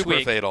them with each week.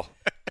 Super fatal.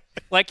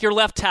 Like your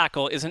left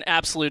tackle is an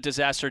absolute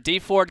disaster. D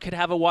Ford could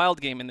have a wild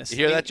game in this. You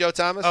hear that, Joe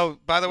Thomas? Oh,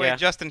 by the way,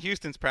 Justin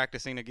Houston's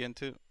practicing again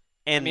too.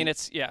 And I mean,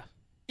 it's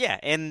Yeah,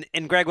 and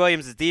Greg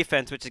Williams'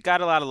 defense, which has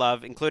got a lot of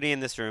love, including in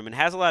this room, and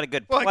has a lot of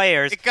good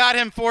players. It got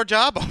him 4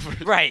 job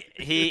offers. Right.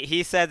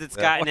 He says it's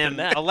gotten him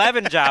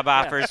 11 job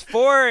offers,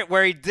 4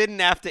 where he didn't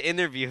have to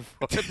interview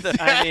for the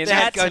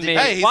head coaching.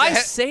 Hey, why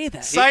say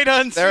that? Sight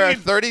unseen. There are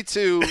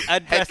 32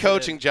 head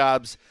coaching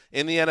jobs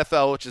in the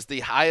NFL, which is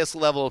the highest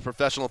level of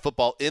professional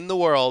football in the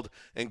world,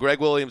 and Greg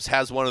Williams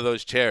has one of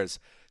those chairs.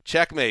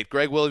 Checkmate.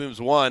 Greg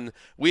Williams won.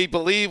 We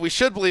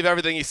should believe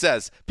everything he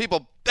says.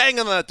 People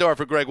banging on that door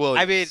for Greg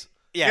Williams. I mean,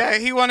 yeah,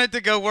 he wanted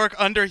to go work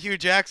under Hugh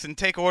Jackson,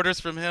 take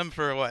orders from him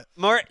for what?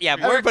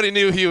 Everybody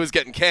knew Hugh was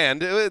getting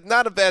canned. It was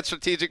not a bad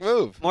strategic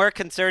move. More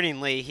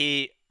concerningly,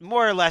 he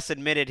more or less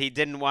admitted he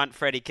didn't want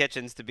Freddie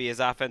Kitchens to be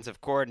his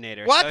offensive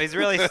coordinator. What? So he's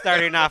really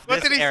starting off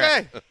What this did he era.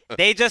 say?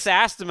 They just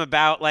asked him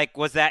about,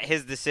 was that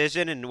his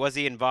decision and was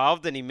he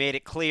involved? And he made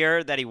it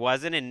clear that he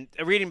wasn't. And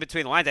reading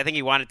between the lines, I think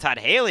he wanted Todd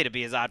Haley to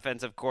be his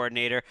offensive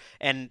coordinator.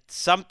 And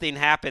something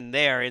happened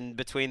there in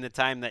between the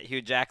time that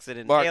Hugh Jackson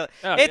and Haley.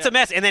 It's a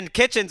mess. And then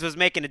Kitchens was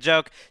making a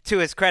joke to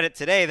his credit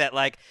today that,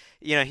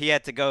 he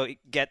had to go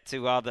get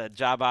to all the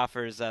job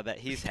offers that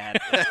he's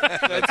had.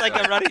 So it's like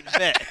a running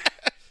bit.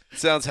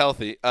 Sounds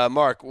healthy.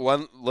 Mark,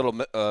 one little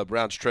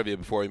Browns trivia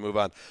before we move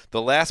on.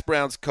 The last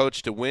Browns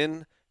coach to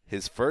win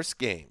his first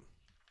game.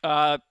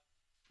 That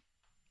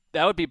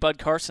would be Bud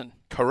Carson.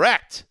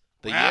 Correct.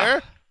 The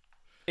year?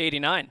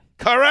 89.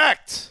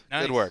 Correct.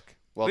 Nice. Good work.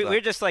 Well done.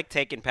 We're just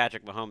taking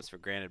Patrick Mahomes for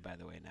granted, by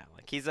the way, now.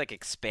 He's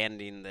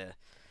expanding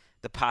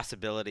the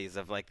possibilities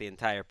of the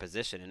entire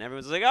position. And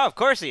everyone's like, oh, of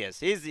course he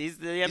is. He's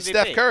the MVP. He's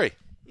Steph Curry.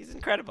 He's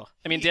incredible.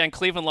 I mean, Dan,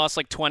 Cleveland lost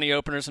 20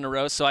 openers in a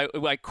row, so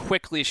I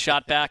quickly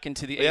shot back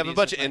into the 80s. We have a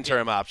bunch of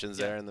interim options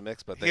there in the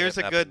mix, but here's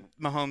a good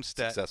Mahomes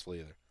stat. Successful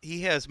either.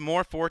 He has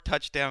more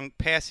 4-touchdown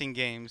passing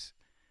games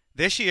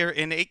this year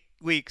in 8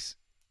 weeks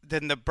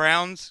than the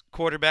Browns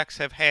quarterbacks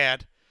have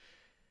had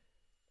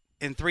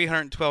in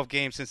 312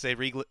 games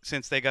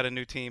since they got a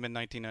new team in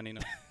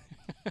 1999.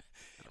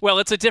 Well,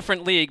 it's a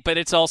different league, but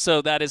it's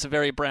also that is a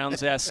very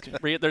Browns-esque.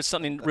 There's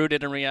something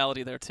rooted in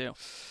reality there too.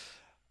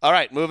 All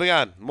right, moving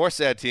on. More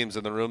sad teams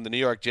in the room. The New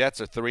York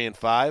Jets are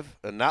 3-5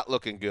 and not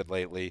looking good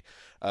lately.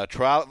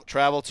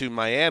 Travel to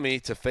Miami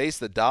to face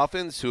the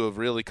Dolphins, who have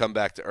really come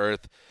back to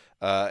earth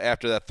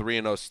after that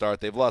 3-0 start.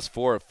 They've lost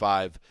 4 of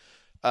 5.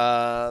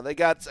 They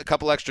got a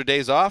couple extra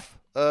days off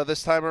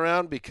this time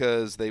around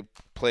because they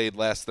played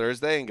last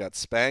Thursday and got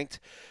spanked.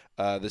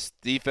 This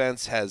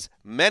defense has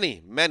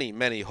many, many,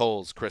 many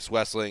holes, Chris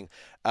Wessling.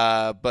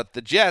 But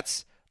the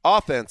Jets'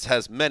 offense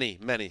has many,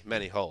 many,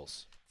 many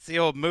holes. It's the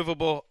old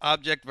movable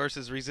object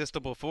versus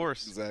resistible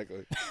force.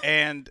 Exactly.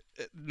 And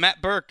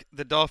Matt Burke,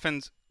 the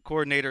Dolphins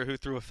coordinator who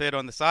threw a fit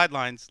on the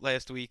sidelines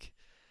last week,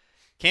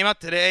 came out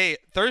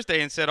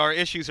Thursday, and said our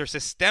issues are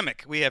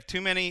systemic. We have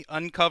too many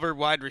uncovered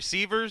wide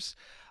receivers.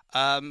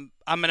 I'm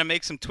going to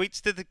make some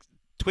tweaks to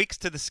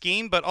the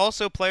scheme, but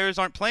also players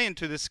aren't playing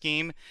to the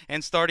scheme,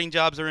 and starting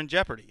jobs are in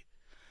jeopardy.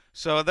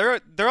 So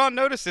they're on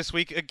notice this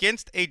week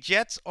against a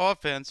Jets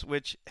offense,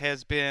 which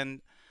has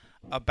been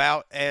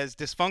about as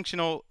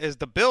dysfunctional as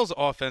the Bills'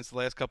 offense the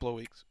last couple of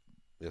weeks.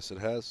 Yes, it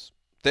has.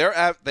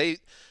 They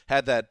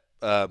had that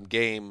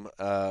game,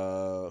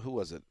 who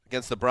was it,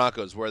 against the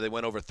Broncos, where they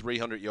went over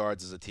 300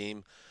 yards as a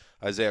team.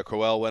 Isaiah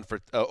Crowell went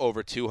for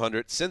over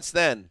 200. Since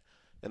then,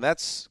 and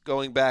that's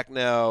going back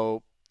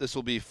now, this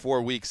will be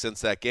 4 weeks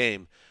since that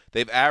game,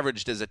 they've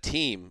averaged as a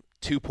team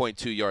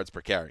 2.2 yards per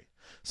carry.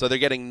 So they're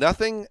getting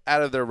nothing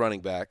out of their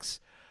running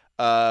backs.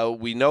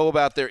 We know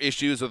about their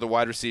issues with the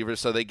wide receivers,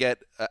 so they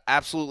get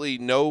absolutely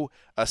no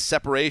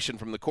separation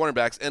from the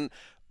cornerbacks. And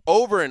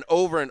over and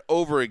over and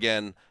over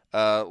again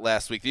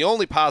last week, the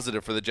only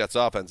positive for the Jets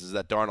offense is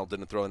that Darnold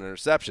didn't throw an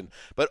interception.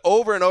 But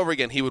over and over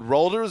again, he would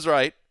roll to his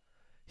right,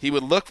 He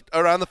would look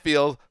around the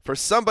field for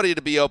somebody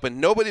to be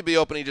open. Nobody to be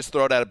open. He just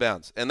throw it out of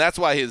bounds. And that's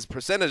why his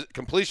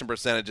completion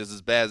percentage is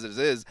as bad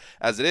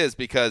as it is,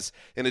 because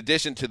in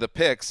addition to the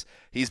picks,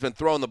 he's been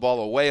throwing the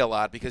ball away a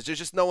lot because there's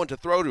just no one to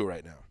throw to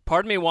right now.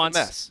 Part of me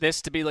wants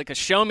this to be like a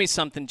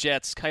show-me-something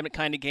Jets kind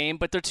of game,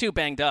 but they're too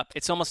banged up.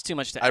 It's almost too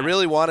much to ask. I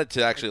really wanted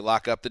to actually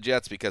lock up the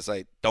Jets because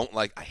I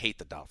hate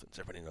the Dolphins.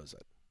 Everybody knows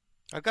that.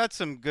 I've got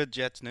some good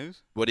Jets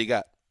news. What do you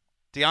got?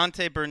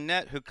 Deontay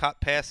Burnett, who caught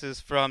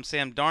passes from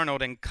Sam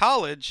Darnold in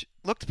college,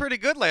 looked pretty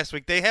good last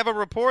week. They have a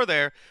rapport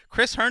there.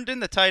 Chris Herndon,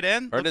 the tight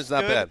end, Herndon's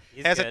not bad.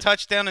 Has a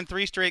touchdown in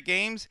 3 straight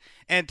games.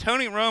 And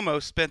Tony Romo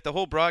spent the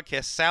whole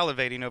broadcast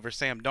salivating over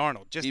Sam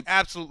Darnold. Just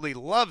absolutely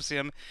loves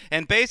him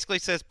and basically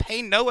says,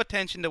 pay no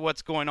attention to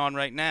what's going on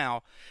right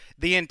now.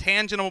 The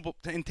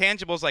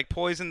intangibles like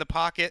poise in the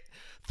pocket,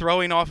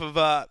 throwing off of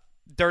a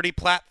dirty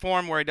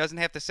platform where he doesn't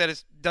get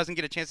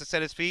a chance to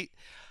set his feet.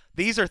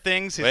 These are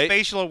things,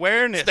 facial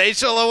awareness.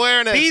 Facial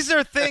awareness. These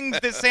are things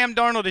that Sam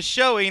Darnold is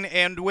showing,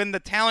 and when the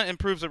talent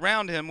improves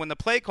around him, when the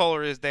play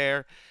caller is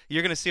there,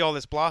 you're going to see all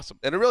this blossom.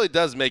 And it really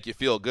does make you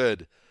feel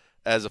good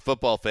as a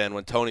football fan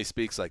when Tony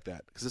speaks like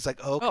that. Because it's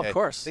like, okay, of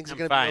course. things are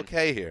going to be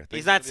okay here.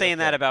 He's not saying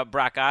that about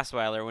Brock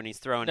Osweiler when he's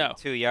throwing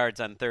 2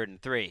 yards on 3rd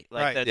and 3.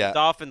 The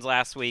Dolphins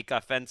last week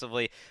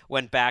offensively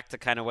went back to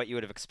kind of what you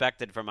would have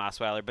expected from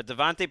Osweiler. But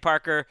Devontae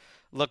Parker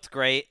looked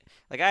great.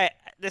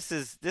 This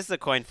is a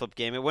coin flip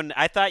game.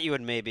 I thought you would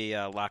maybe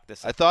lock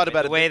this up. I thought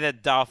about the way the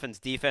Dolphins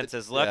defense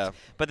has looked,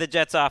 but the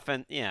Jets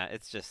offense,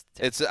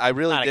 I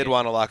really did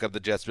want to lock up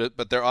the Jets,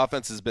 but their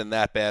offense has been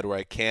that bad where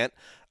I can't.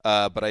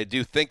 But I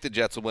do think the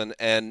Jets will win,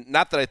 and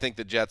not that I think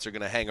the Jets are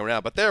going to hang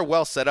around, but they're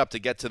well set up to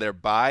get to their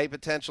bye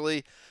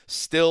potentially,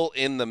 still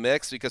in the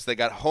mix because they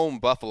got home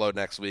Buffalo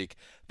next week,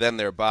 then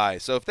their bye.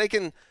 So if they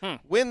can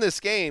win this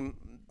game,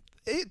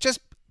 just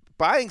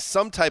buying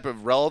some type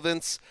of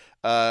relevance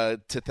to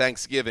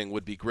Thanksgiving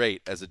would be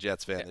great as a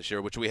Jets fan this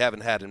year, which we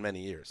haven't had in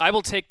many years. I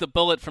will take the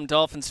bullet from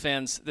Dolphins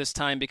fans this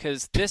time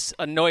because this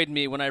annoyed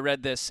me when I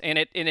read this, and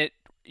it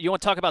you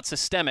want to talk about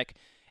systemic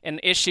and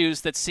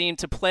issues that seem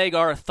to plague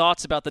our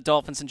thoughts about the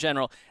Dolphins in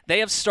general. They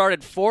have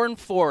started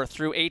 4-4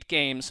 through 8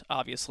 games,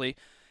 obviously,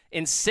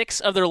 in 6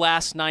 of their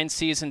last 9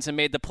 seasons and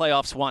made the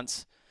playoffs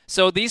once.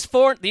 So these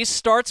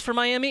starts for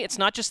Miami, it's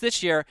not just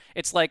this year.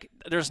 It's like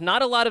there's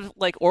not a lot of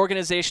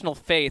organizational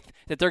faith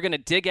that they're going to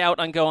dig out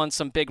and go on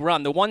some big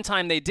run. The one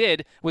time they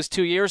did was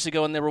 2 years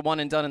ago, and they were 1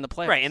 and done in the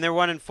playoffs. Right, and they're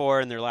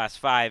 1-4 in their last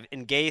 5.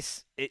 And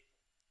Gase,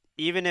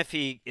 even if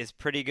he is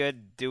pretty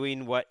good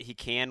doing what he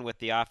can with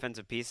the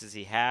offensive pieces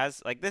he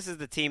has, this is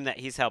the team that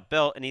he's helped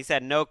build, and he's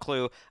had no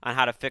clue on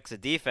how to fix a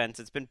defense.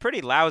 It's been pretty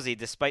lousy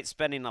despite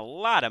spending a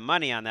lot of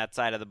money on that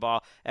side of the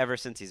ball ever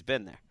since he's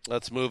been there.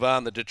 Let's move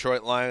on. The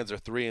Detroit Lions are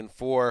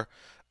 3-4,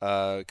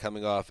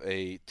 coming off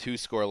a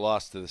 2-score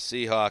loss to the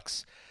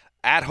Seahawks.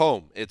 At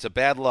home, it's a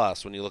bad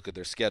loss when you look at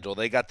their schedule.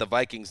 They got the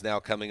Vikings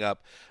now coming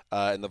up,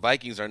 and the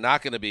Vikings are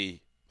not going to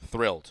be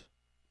thrilled.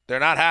 They're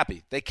not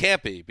happy. They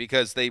can't be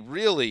because they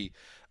really,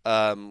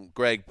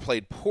 Greg,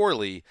 played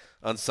poorly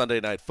on Sunday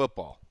Night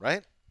Football,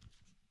 right?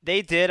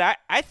 They did.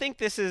 I think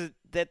this is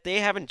that they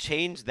haven't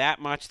changed that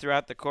much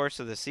throughout the course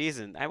of the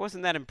season. I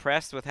wasn't that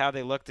impressed with how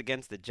they looked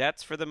against the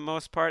Jets for the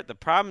most part. The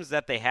problems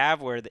that they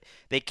have where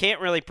they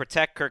can't really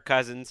protect Kirk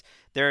Cousins.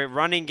 Their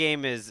running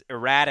game is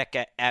erratic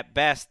at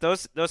best.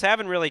 Those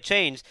haven't really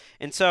changed.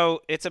 And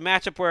so it's a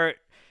matchup where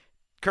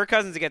Kirk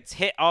Cousins gets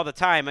hit all the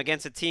time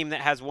against a team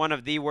that has one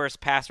of the worst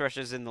pass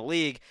rushes in the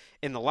league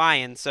in the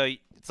Lions. So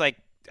it's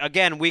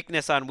again,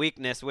 weakness on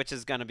weakness, which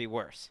is going to be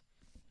worse.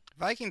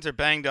 Vikings are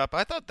banged up.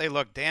 I thought they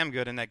looked damn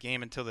good in that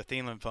game until the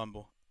Thielen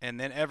fumble. And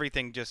then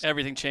everything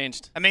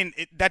changed. I mean,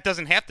 that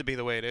doesn't have to be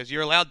the way it is.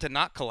 You're allowed to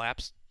not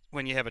collapse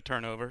when you have a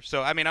turnover.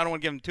 So, I don't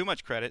want to give them too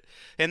much credit.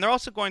 And they're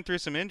also going through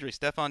some injuries.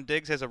 Stephon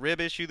Diggs has a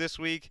rib issue this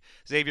week.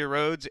 Xavier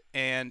Rhodes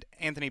and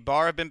Anthony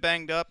Barr have been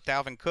banged up.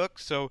 Dalvin Cook.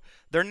 So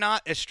they're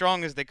not as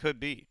strong as they could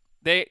be.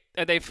 They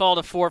fall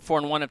to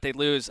 4-1 if they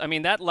lose.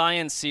 That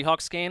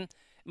Lions-Seahawks game,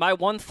 my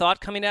one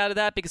thought coming out of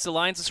that, because the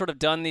Lions have sort of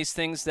done these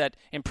things that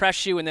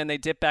impress you and then they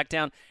dip back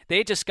down,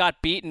 they just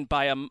got beaten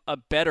by a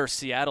better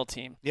Seattle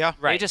team. Yeah,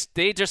 right.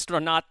 They just are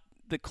not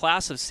the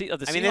class of the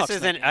Seahawks. This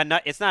isn't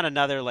it's not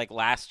another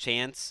last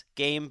chance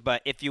game,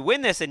 but if you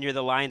win this and you're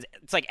the Lions,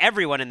 it's like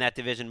everyone in that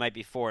division might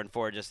be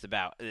 4-4 just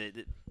about.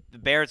 The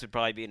Bears would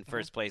probably be in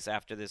first place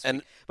after this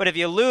week. But if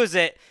you lose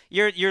it,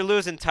 you're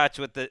losing touch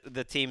with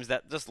the teams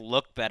that just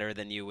look better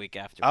than you week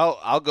after.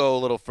 I'll go a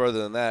little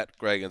further than that,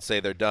 Greg, and say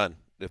they're done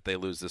if they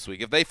lose this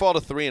week. If they fall to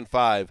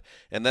 3-5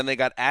 and then they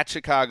got at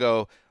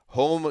Chicago,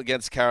 home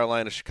against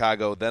Carolina,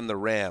 Chicago, then the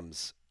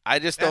Rams.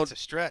 That's a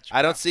stretch.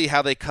 I don't see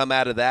how they come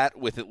out of that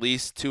with at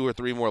least 2 or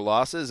 3 more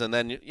losses, and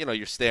then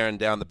you're staring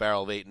down the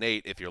barrel of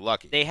 8-8 if you're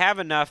lucky. They have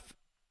enough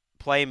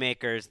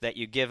playmakers that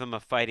you give them a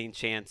fighting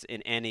chance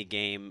in any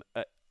game,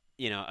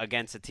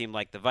 against a team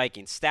like the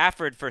Vikings.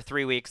 Stafford for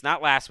 3 weeks,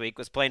 not last week,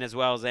 was playing as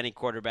well as any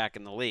quarterback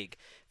in the league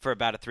for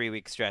about a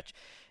 3-week stretch.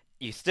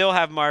 you still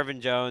have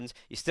Marvin Jones,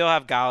 you still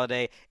have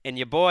Galladay, and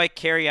your boy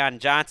Kerryon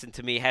Johnson,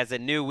 to me, has a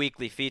new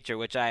weekly feature,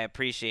 which I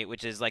appreciate,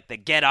 which is like the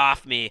get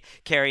off me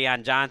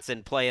Kerryon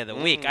Johnson play of the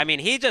week. I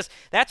mean,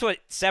 that's what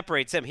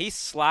separates him. He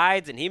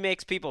slides and he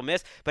makes people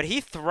miss, but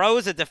he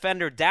throws a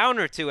defender down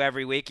or two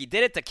every week. He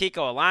did it to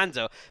Kiko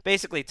Alonso,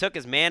 basically took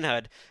his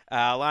manhood.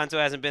 Alonso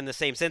hasn't been the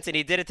same since, and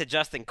he did it to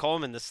Justin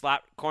Coleman, the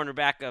slot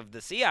cornerback of the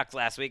Seahawks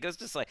last week. It was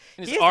just like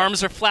his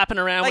arms are flapping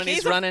around when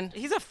he's running.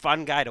 He's a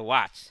fun guy to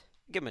watch.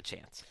 Give him a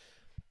chance.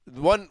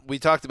 One we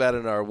talked about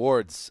in our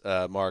awards,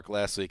 Mark,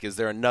 last week, is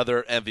there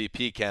another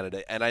MVP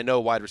candidate? And I know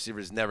wide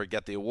receivers never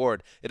get the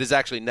award. It has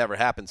actually never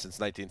happened since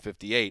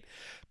 1958.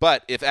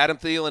 But if Adam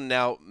Thielen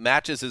now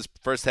matches his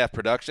first half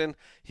production,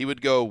 he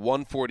would go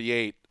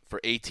 148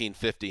 for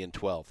 1850 and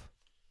 12.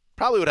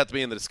 Probably would have to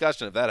be in the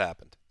discussion if that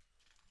happened.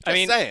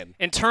 Just saying.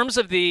 In terms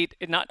of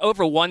not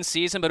over one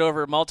season, but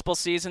over multiple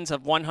seasons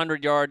of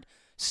 100-yard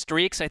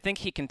streaks, I think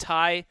he can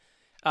tie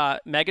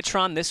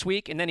Megatron this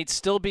week, and then he'd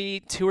still be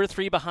 2 or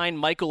 3 behind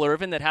Michael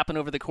Irvin. That happened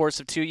over the course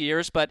of 2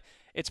 years, but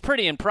it's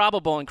pretty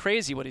improbable and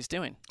crazy what he's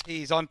doing.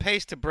 He's on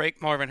pace to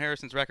break Marvin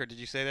Harrison's record. Did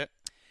you say that?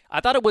 I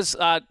thought it was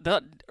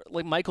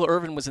like Michael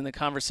Irvin was in the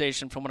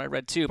conversation from what I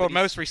read too. For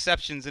most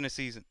receptions in a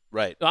season.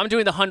 Right. I'm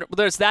doing the 100.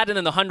 There's that, and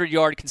then the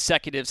 100-yard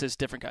consecutives as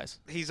different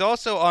guys. He's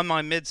also on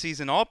my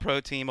mid-season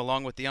All-Pro team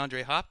along with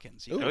DeAndre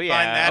Hopkins. You can find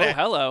yeah. that at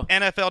hello.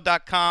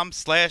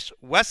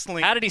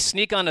 NFL.com/Westling. How did he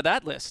sneak onto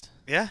that list?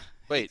 Yeah.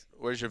 Wait,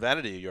 where's your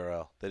vanity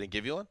URL? They didn't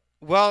give you one?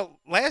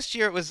 Well, last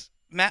year it was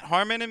Matt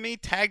Harmon and me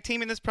tag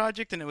teaming this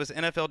project, and it was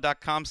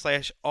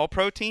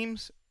NFL.com/All-Pro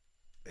teams.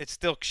 It's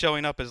still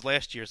showing up as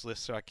last year's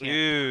list, so I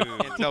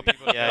can't tell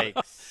people.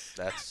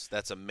 Yikes.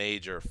 That's a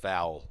major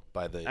foul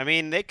by the. I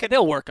mean,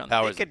 they'll work on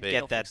that. They could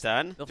get that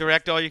done.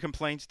 Direct all your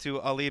complaints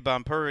to Ali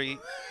Bampuri.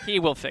 He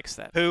will fix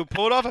that. Who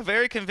pulled off a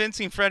very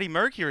convincing Freddie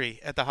Mercury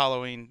at the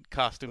Halloween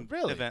costume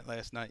event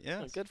last night.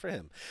 Yeah, good for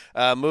him.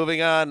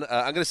 Moving on,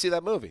 I'm going to see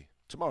that movie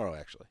tomorrow,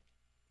 actually.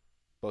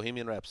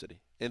 Bohemian Rhapsody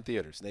in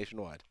theaters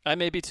nationwide. I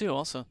may be too.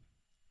 Also,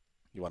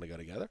 you want to go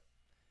together?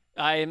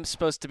 I am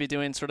supposed to be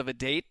doing sort of a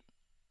date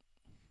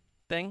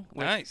thing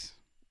with nice.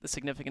 The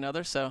significant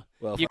other, so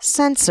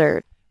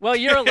censored. Well,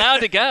 you're allowed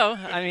to go.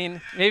 I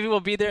mean, maybe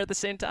we'll be there at the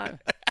same time.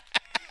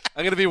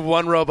 I'm going to be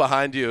one row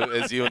behind you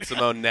as you and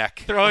Simone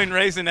neck. Throwing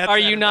raisinettes. Are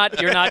you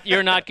not? You're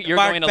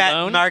going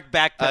alone? Mark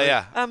back.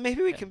 Yeah.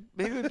 Maybe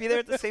we'd be there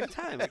at the same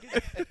time. We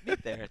could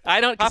meet there.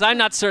 I don't, because I'm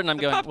not certain I'm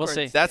going. We'll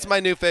see. That's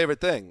my new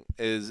favorite thing.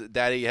 Is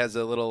Daddy has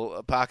a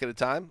little pocket of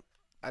time.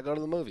 I go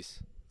to the movies.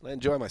 I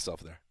enjoy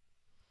myself there.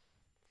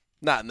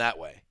 Not in that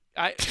way.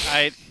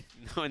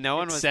 No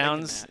one was.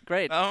 Sounds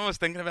great. No one was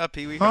thinking about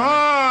Pee Wee.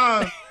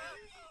 The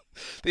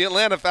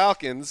Atlanta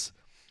Falcons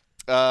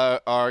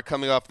are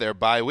coming off their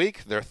bye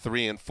week. They're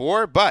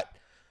 3-4, but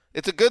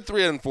it's a good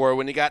 3-4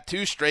 when you got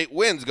 2 straight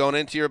wins going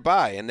into your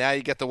bye, and now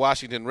you get the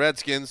Washington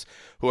Redskins,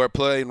 who are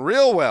playing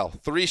real well.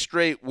 3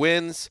 straight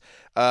wins.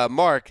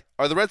 Mark,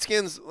 are the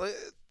Redskins?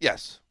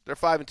 Yes, they're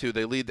 5-2.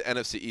 They lead the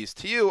NFC East.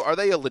 To you, are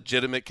they a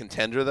legitimate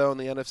contender though in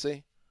the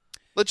NFC?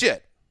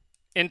 Legit.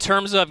 In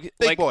terms of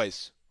big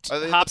boys.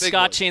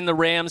 Hopscotching the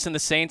Rams and the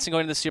Saints and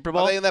going to the Super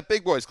Bowl? Are they in that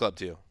big boys club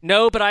too?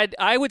 No, but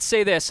I would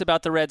say this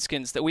about the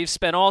Redskins, that we've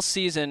spent all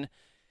season,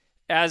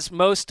 as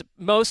most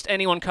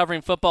anyone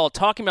covering football,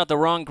 talking about the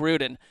wrong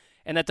Gruden,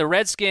 and that the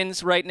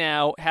Redskins right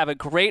now have a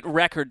great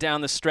record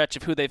down the stretch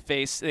of who they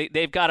face.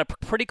 They've got a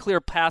pretty clear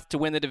path to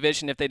win the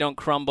division if they don't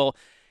crumble.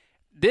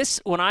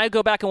 When I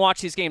go back and watch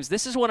these games,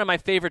 this is one of my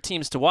favorite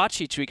teams to watch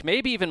each week,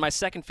 maybe even my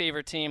second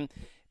favorite team,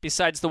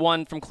 besides the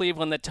one from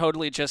Cleveland that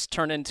totally just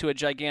turned into a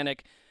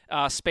gigantic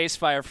space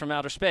fire from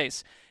outer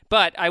space.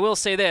 But I will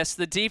say this: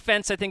 the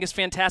defense, I think, is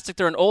fantastic.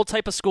 They're an old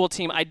type of school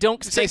team. I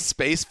don't say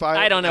space fire.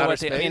 I don't know what what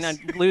they. I mean, I'm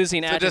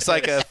losing. So adjectives. just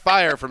like a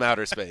fire from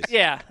outer space.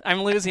 Yeah,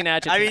 I'm losing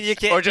adjectives. I mean, you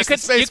can't. Or just a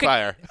space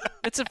fire.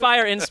 It's a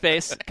fire in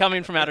space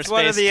coming from outer space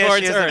one of the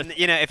towards issues Earth. Of,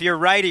 if you're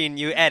writing,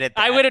 you edit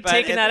that. I would have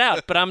taken that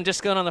out, but I'm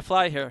just going on the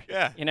fly here.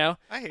 Yeah.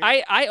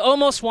 I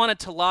almost wanted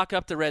to lock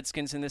up the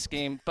Redskins in this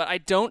game, but I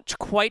don't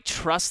quite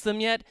trust them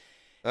yet.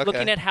 Okay.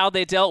 Looking at how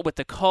they dealt with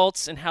the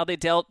Colts and how they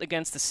dealt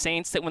against the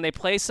Saints, that when they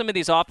play some of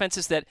these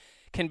offenses that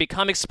can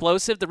become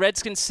explosive, the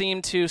Redskins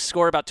seem to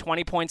score about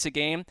 20 points a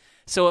game.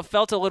 So it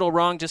felt a little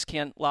wrong, just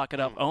can't lock it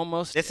up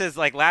almost. This is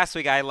like last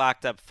week I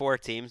locked up 4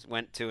 teams,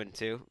 went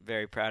 2-2.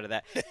 Very proud of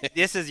that.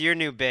 This is your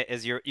new bit,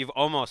 you've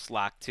almost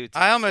locked 2 teams.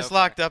 I almost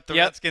locked up the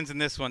Redskins in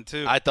this one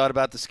too. I thought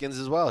about the Skins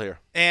as well here.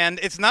 And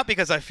it's not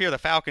because I fear the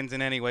Falcons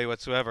in any way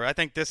whatsoever. I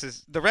think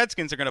the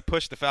Redskins are going to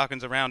push the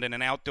Falcons around in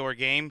an outdoor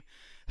game.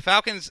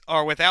 Falcons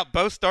are without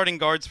both starting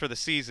guards for the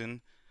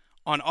season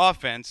on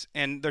offense,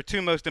 and their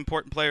 2 most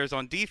important players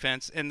on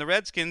defense, and the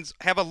Redskins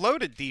have a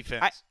loaded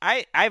defense.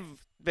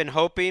 I've been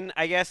hoping,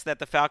 I guess, that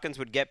the Falcons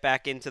would get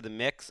back into the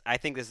mix. I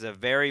think this is a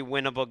very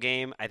winnable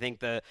game. I think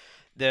the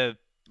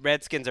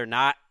Redskins are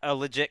not a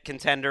legit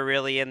contender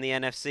really in the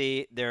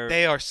NFC.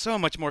 They are so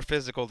much more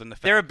physical than the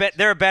Falcons.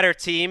 They're a better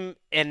team,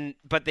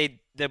 but the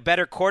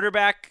better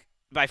quarterback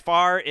by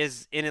far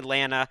is in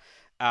Atlanta.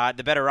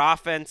 The better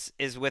offense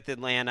is with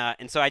Atlanta,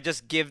 and so I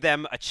just give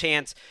them a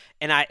chance.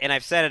 And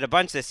I've said it a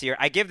bunch this year.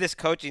 I give this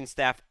coaching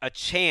staff a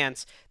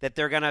chance that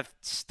they're going to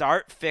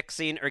start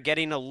fixing or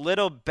getting a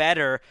little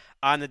better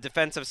on the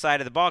defensive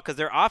side of the ball because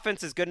their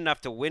offense is good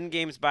enough to win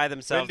games by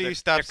themselves. When do you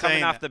stop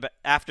saying that?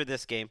 After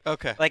this game.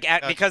 Okay.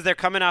 Because they're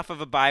coming off of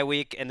a bye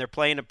week and they're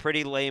playing a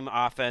pretty lame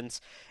offense.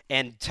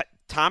 And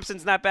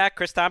Thompson's not back.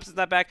 Chris Thompson's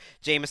not back.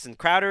 Jamison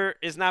Crowder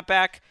is not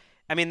back.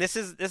 I mean, this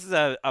is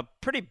a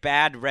pretty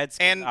bad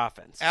Redskins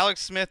offense.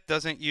 Alex Smith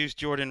doesn't use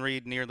Jordan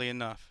Reed nearly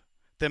enough.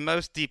 The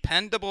most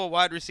dependable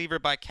wide receiver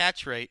by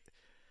catch rate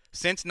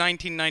since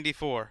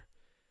 1994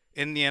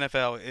 in the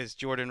NFL is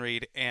Jordan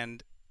Reed,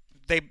 and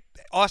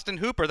Austin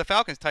Hooper, the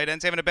Falcons tight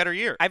end's having a better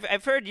year.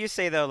 I've heard you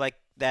say though, like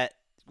that,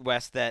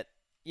 Wes, that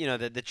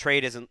the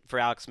trade isn't for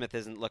Alex Smith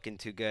isn't looking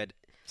too good.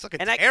 It's looking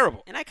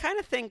terrible. And I kind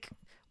of think.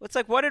 It's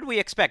like, what did we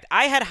expect?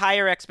 I had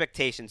higher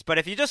expectations, but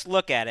if you just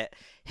look at it,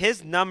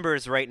 his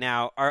numbers right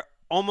now are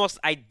almost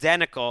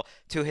identical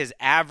to his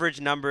average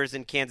numbers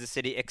in Kansas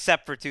City,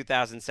 except for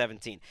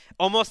 2017.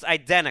 Almost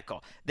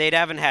identical. They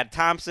haven't had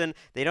Thompson.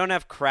 They don't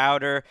have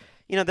Crowder.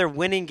 They're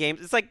winning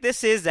games. It's like,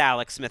 this is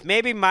Alex Smith.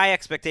 Maybe my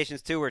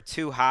expectations, too, were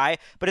too high,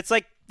 but it's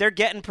like, they're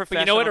getting professional.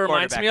 But you know what it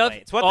reminds me of? Play.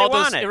 It's what they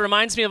wanted. It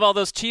reminds me of all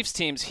those Chiefs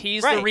teams.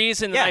 He's the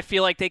reason that I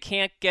feel like they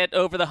can't get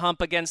over the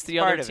hump against the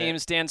other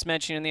teams Dan's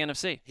mentioning in the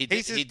NFC. He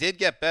did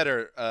get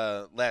better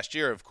last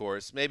year, of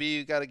course. Maybe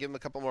you got to give him a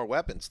couple more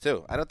weapons,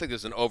 too. I don't think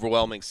there's an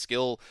overwhelming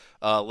skill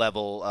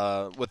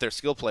level with their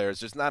skill players.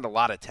 There's not a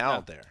lot of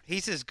talent there.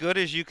 He's as good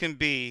as you can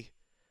be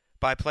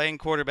by playing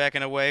quarterback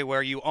in a way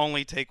where you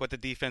only take what the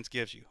defense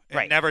gives you.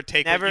 And never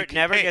take what you can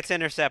Never take. gets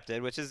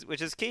intercepted, which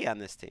is key on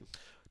this team.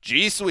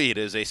 G Suite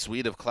is a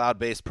suite of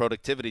cloud-based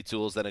productivity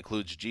tools that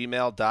includes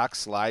Gmail,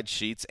 Docs, Slides,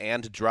 Sheets,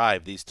 and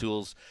Drive. These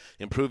tools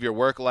improve your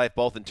work life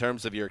both in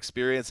terms of your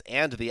experience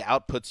and the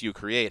outputs you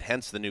create,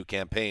 hence the new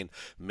campaign,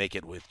 Make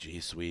It With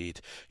G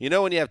Suite. You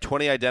know when you have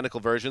 20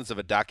 identical versions of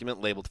a document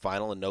labeled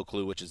final and no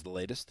clue which is the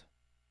latest?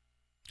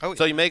 Oh,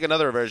 so you make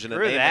another version and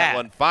Screw name that. that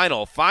one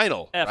final,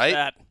 F right?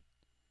 that.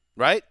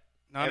 Right?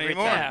 Not Every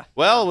anymore. time.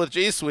 Well, with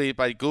G Suite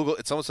by Google,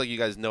 it's almost like you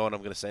guys know what I'm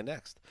going to say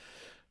next.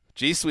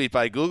 G Suite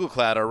by Google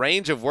Cloud, a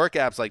range of work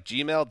apps like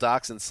Gmail,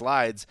 Docs, and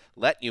Slides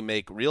let you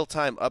make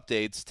real-time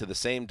updates to the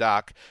same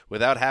doc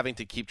without having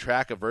to keep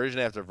track of version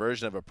after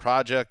version of a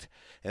project.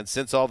 And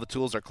since all the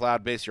tools are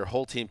cloud-based, your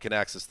whole team can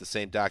access the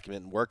same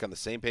document and work on the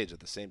same page at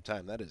the same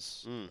time. That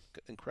is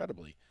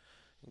incredibly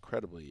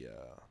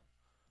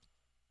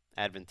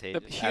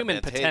advantageous.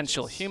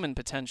 The human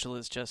potential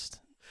is just...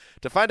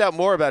 To find out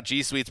more about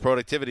G Suite's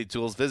productivity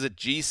tools, visit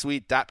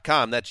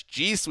gsuite.com. That's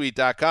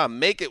gsuite.com.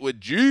 Make it with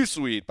G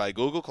Suite by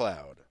Google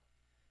Cloud.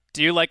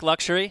 Do you like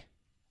luxury,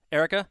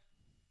 Erica?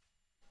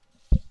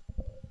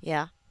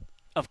 Yeah.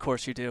 Of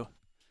course you do.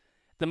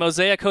 The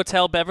Mosaic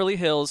Hotel Beverly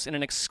Hills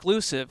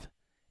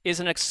is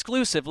an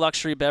exclusive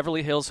luxury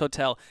Beverly Hills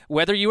hotel.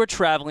 Whether you are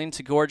traveling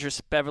to gorgeous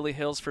Beverly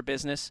Hills for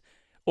business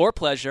or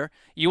pleasure,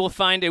 you will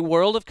find a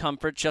world of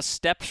comfort just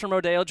steps from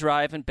Rodeo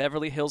Drive and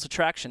Beverly Hills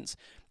attractions.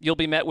 You'll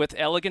be met with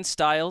elegant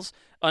styles,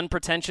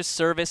 unpretentious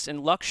service,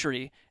 and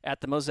luxury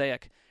at the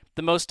Mosaic.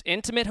 The most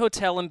intimate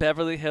hotel in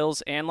Beverly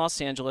Hills and Los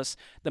Angeles,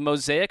 the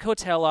Mosaic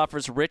Hotel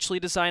offers richly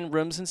designed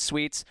rooms and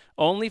suites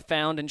only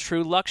found in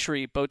true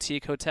luxury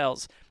boutique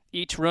hotels.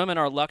 Each room in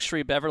our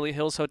luxury Beverly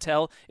Hills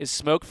hotel is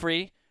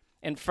smoke-free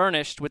and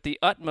furnished with the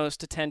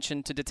utmost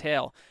attention to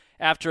detail.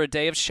 After a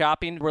day of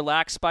shopping,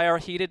 relax by our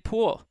heated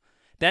pool.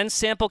 Then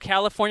sample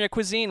California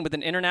cuisine with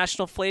an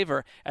international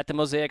flavor at the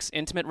Mosaic's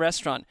intimate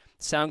restaurant.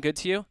 Sound good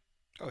to you?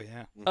 Oh,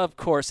 yeah. Of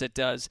course it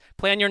does.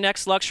 Plan your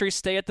next luxury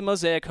stay at the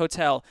Mosaic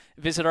Hotel.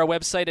 Visit our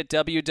website at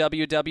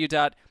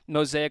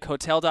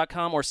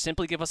www.mosaichotel.com or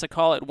simply give us a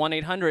call at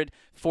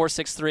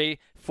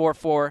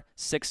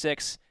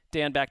 1-800-463-4466.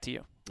 Dan, back to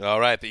you. All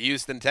right. The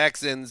Houston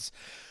Texans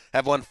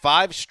have won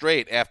 5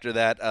 straight after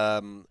that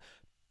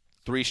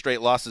 3 straight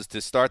losses to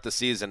start the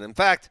season. In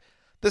fact,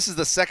 this is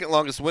the second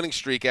longest winning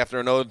streak after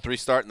an 0-3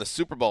 start in the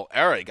Super Bowl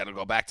era. You got to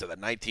go back to the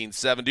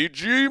 1970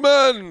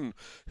 G-Men,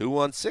 who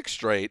won 6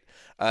 straight.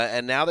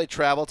 And now they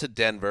travel to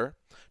Denver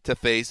to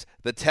face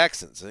the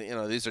Texans. You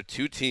know, these are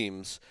 2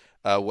 teams,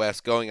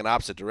 West, going in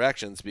opposite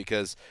directions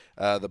because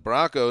the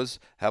Broncos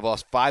have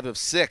lost 5 of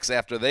 6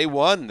 after they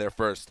won their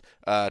first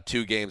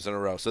 2 games in a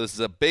row. So this is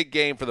a big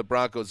game for the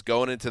Broncos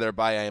going into their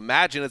bye. I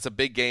imagine it's a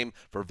big game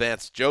for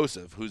Vance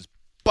Joseph, whose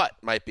butt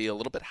might be a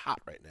little bit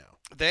hot right now.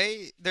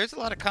 There's a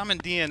lot of common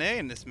DNA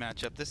in this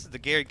matchup. This is the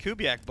Gary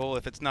Kubiak Bowl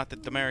if it's not the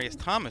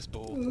Demaryius Thomas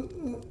Bowl.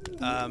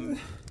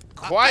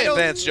 Quiet,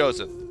 Vance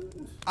Joseph.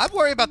 I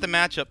worry about the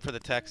matchup for the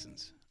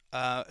Texans.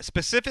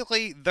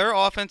 Specifically, their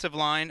offensive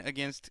line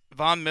against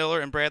Von Miller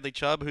and Bradley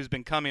Chubb, who's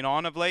been coming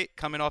on of late,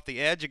 coming off the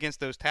edge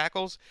against those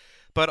tackles.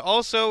 But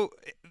also,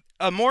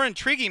 a more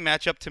intriguing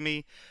matchup to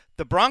me,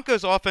 the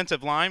Broncos'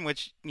 offensive line,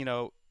 which,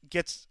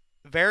 gets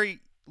very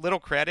little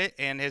credit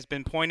and has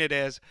been pointed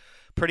as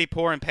pretty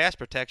poor in pass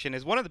protection,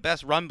 is one of the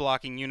best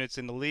run-blocking units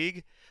in the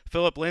league.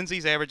 Phillip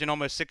Lindsay's averaging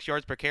almost 6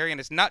 yards per carry,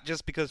 and it's not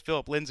just because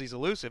Phillip Lindsay's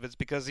elusive. It's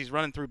because he's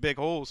running through big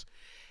holes.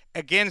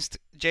 against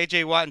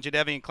J.J. Watt and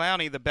Jadeveon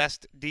Clowney, the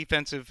best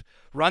defensive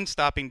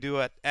run-stopping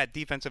duo at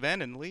defensive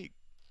end in the league.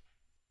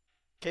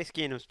 Case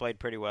Keenum's played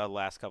pretty well the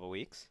last couple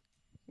weeks.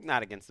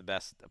 Not against the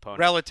best opponent.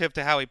 Relative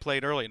to how he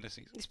played early in the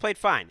season. He's played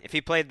fine. If he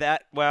played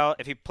that well,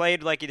 if he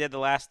played like he did the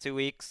last 2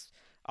 weeks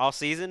all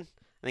season,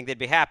 I think they'd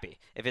be happy.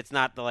 If it's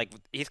not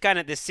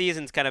this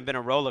season's kind of been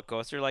a roller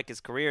coaster, like his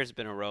career's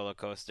been a roller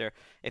coaster.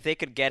 If they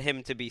could get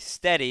him to be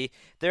steady,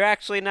 they're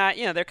actually not,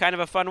 they're kind of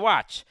a fun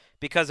watch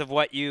because of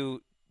what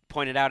you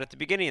pointed out at the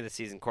beginning of the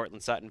season,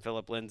 Cortland Sutton,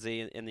 Phillip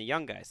Lindsay, and the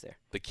young guys there.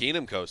 The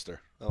Keenum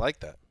coaster. I like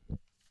that.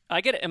 I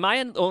get it. Am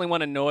I the only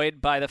one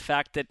annoyed by the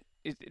fact that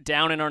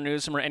down in our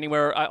newsroom or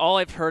anywhere, all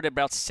I've heard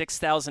about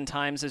 6,000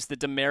 times is the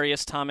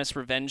Demaryius Thomas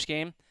revenge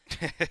game?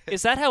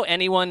 Is that how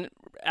anyone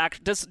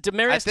does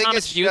Demaryius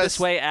Thomas view this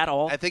way at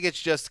all? I think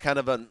it's just kind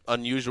of an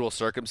unusual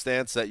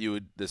circumstance that you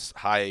would this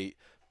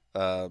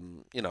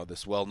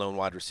well-known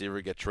wide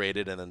receiver get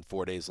traded and then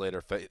 4 days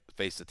later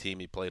face the team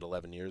he played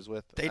 11 years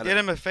with. They did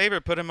him a favor,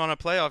 put him on a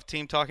playoff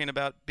team talking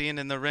about being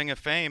in the Ring of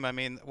Fame. I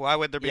mean, why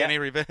would there be any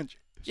revenge?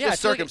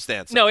 Just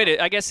circumstance. No, it is.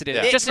 I guess it is.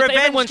 Yeah. Just if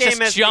everyone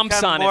just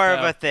jumps on more it.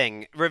 of a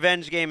thing.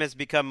 Revenge game has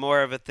become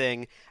more of a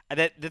thing.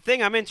 The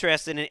thing I'm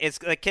interested in is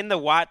can the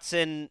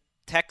Watson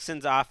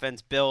Texans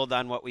offense build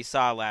on what we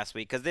saw last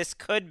week? Because this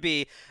could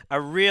be a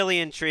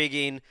really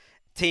intriguing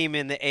team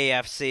in the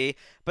AFC,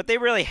 but they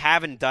really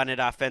haven't done it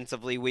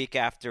offensively week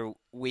after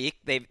week.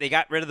 They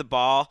got rid of the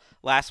ball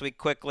last week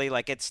quickly.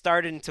 Like, it's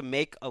starting to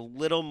make a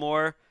little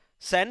more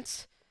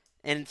sense.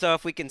 And so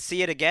if we can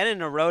see it again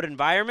in a road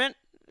environment,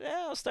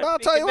 I'll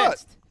start to be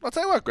convinced. I'll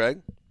tell you what,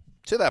 Greg.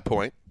 To that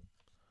point,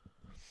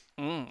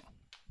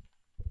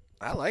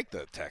 I like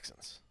the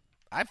Texans.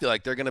 I feel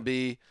like they're going to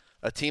be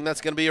a team that's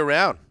going to be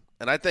around.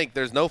 And I think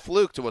there's no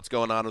fluke to what's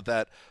going on with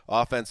that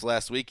offense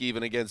last week,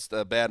 even against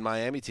a bad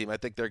Miami team. I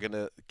think they're going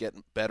to get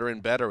better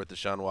and better with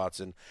Deshaun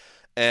Watson.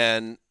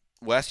 And,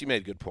 Wes, you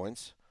made good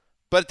points.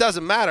 But it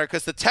doesn't matter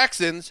because the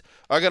Texans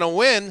are going to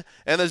win,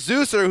 and the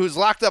Zeuser, who's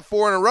locked up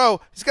 4 in a row,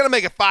 he's going to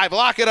make it 5.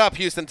 Lock it up,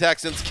 Houston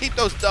Texans. Keep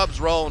those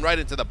dubs rolling right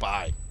into the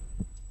bye.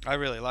 I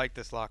really like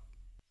this lock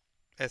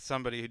as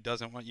somebody who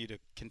doesn't want you to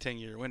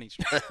continue your winning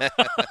streak.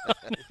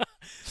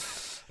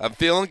 I'm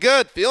feeling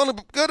good. Feeling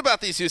good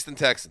about these Houston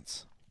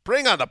Texans.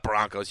 Bring on the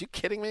Broncos. You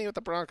kidding me with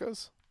the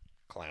Broncos?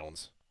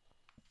 Clowns.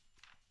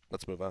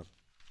 Let's move on.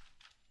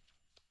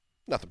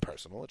 Nothing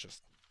personal. It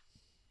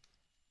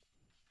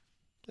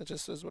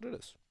just is what it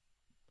is.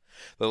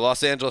 The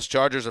Los Angeles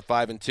Chargers are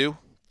 5-2,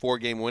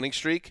 4-game winning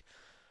streak.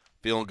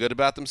 Feeling good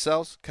about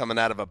themselves, coming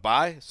out of a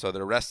bye, so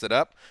they're rested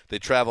up. They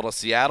travel to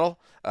Seattle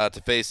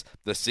to face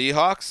the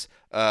Seahawks,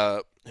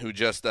 who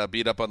just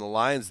beat up on the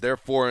Lions. They're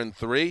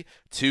 4-3,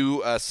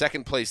 2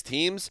 second-place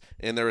teams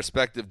in their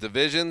respective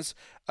divisions.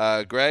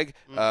 Greg,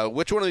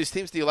 which one of these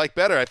teams do you like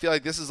better? I feel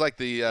like this is like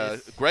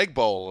the Greg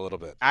Bowl a little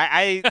bit.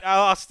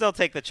 I'll still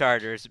take the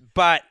Chargers,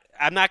 but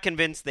I'm not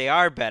convinced they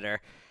are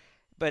better.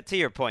 But to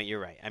your point, you're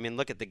right. I mean,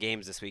 look at the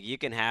games this week. You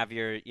can have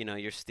your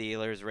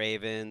Steelers,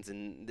 Ravens,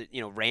 and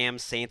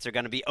Rams, Saints are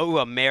going to be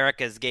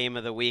America's game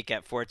of the week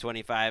at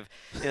 4:25.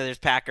 There's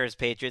Packers,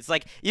 Patriots.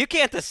 Like, you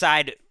can't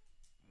decide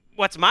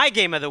what's my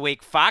game of the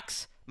week,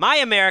 Fox. My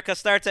America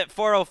starts at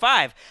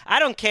 4:05. I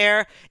don't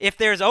care if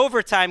there's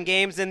overtime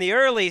games in the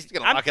early.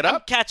 Lock it up.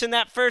 I'm catching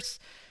that first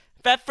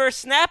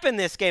snap in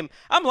this game.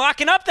 I'm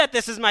locking up that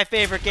this is my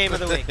favorite game of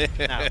the week.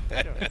 No,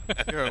 I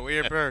don't. You're a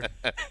weird bird.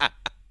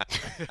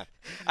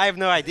 I have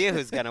no idea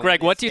who's going to win.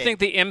 Greg, what do you think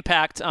the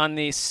impact on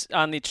the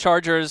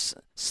Chargers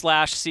 /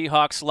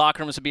 Seahawks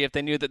locker rooms would be if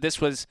they knew that this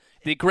was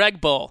the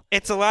Greg Bowl?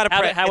 It's a lot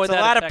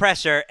of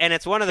pressure, and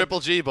it's one of the Triple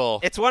G Bowl.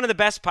 It's one of the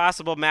best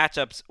possible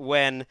matchups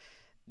when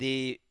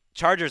the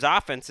Chargers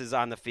offense is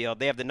on the field.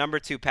 They have the number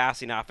 2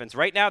 passing offense.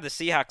 Right now, the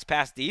Seahawks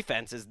pass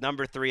defense is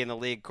number 3 in the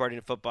league, according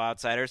to Football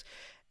Outsiders.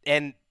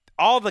 And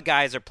all the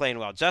guys are playing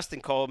well.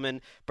 Justin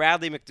Coleman,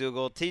 Bradley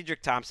McDougald,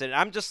 Tedrick Thompson.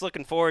 I'm just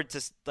looking forward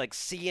to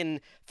seeing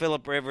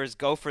Phillip Rivers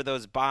go for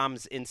those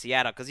bombs in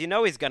Seattle because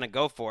he's going to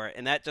go for it,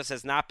 and that just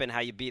has not been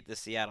how you beat the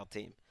Seattle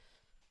team.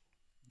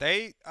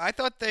 I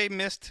thought they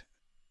missed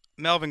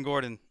Melvin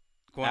Gordon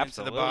going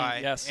into the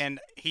bye. Yes. And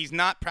he's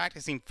not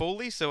practicing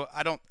fully, so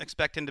I don't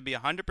expect him to be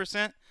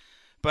 100%.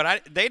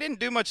 But they didn't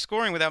do much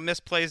scoring without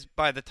missed plays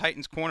by the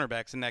Titans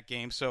cornerbacks in that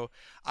game. So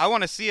I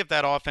want to see if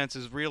that offense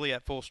is really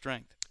at full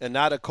strength. And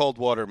not a cold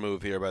water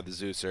move here by the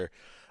Zeuser.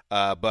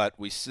 But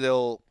we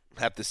still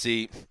have to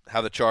see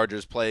how the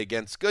Chargers play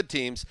against good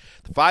teams.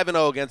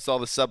 5-0 against all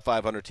the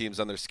sub-500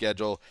 teams on their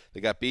schedule. They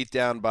got beat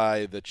down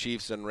by the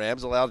Chiefs and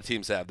Rams. A lot of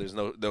teams have. There's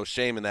no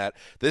shame in that.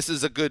 This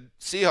is a good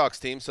Seahawks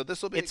team, so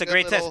this will be a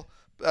great little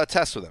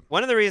test for them.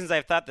 One of the reasons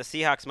I've thought the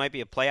Seahawks might be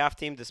a playoff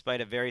team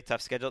despite a very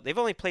tough schedule, they've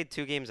only played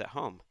 2 games at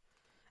home.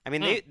 I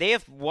mean, they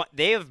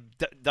have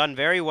done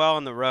very well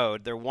on the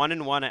road. They're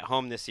 1-1 at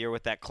home this year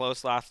with that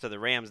close loss to the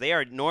Rams. They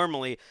are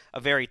normally a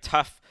very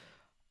tough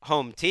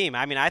home team.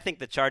 I mean, I think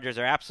the Chargers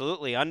are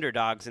absolutely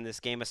underdogs in this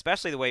game,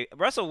 especially the way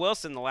Russell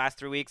Wilson the last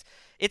 3 weeks.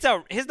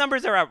 His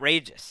numbers are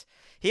outrageous.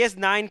 He has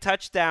 9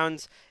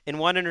 touchdowns and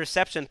 1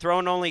 interception,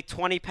 throwing only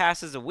 20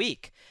 passes a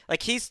week.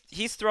 Like he's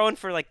throwing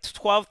for like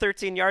 12,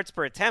 13 yards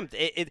per attempt.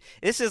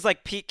 This is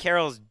like Pete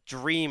Carroll's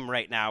dream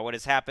right now, what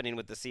is happening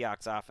with the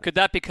Seahawks offense. Could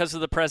that because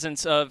of the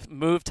presence of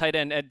move tight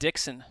end Ed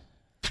Dixon?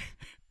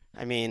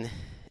 I mean,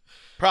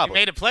 probably.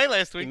 He made a play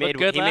last week. He made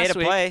a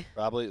play.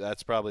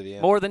 That's probably the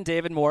answer. More than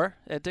David Moore,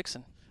 Ed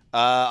Dixon.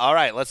 All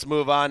right, let's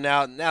move on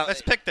now.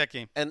 Let's pick that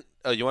game. And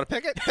you want to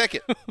pick it? Pick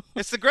it.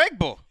 It's the Greg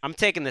Bowl. I'm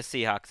taking the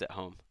Seahawks at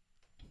home.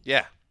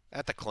 Yeah,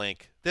 at the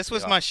Clink. This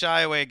was my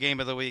shy away game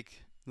of the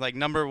week. Like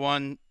number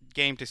 1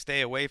 game to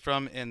stay away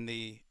from in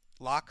the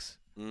locks.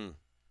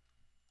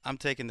 I'm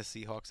taking the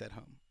Seahawks at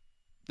home.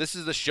 This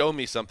is the show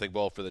me something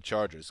bowl for the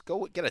Chargers.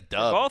 Go get a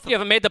dub. Both you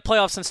haven't made the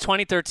playoffs since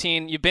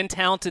 2013. You've been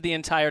talented the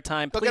entire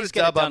time. Go Please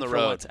get a dub it done on the for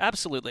road. once.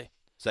 Absolutely.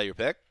 Is that your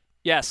pick?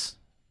 Yes.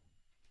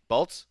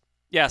 Bolts?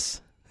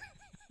 Yes.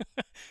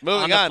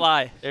 Moving on the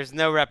fly. There's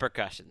no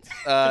repercussions.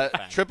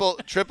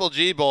 Triple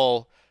G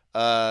Bowl.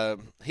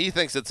 He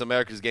thinks it's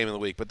America's game of the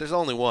week, but there's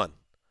only one.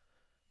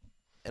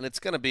 And it's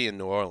going to be in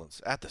New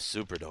Orleans at the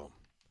Superdome,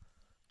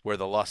 where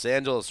the Los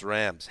Angeles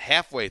Rams,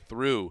 halfway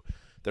through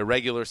their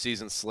regular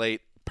season slate,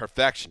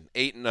 perfection,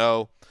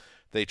 8-0.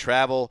 They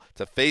travel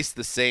to face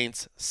the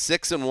Saints,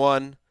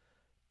 6-1,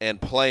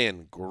 and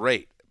playing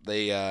great.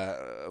 They,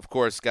 of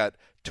course, got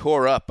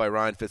tore up by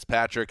Ryan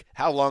Fitzpatrick.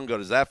 How long ago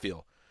does that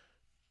feel?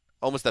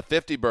 Almost a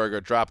 50-burger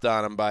dropped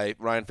on them by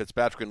Ryan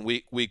Fitzpatrick in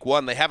week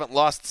 1. They haven't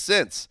lost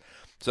since.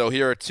 So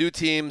here are 2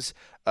 teams,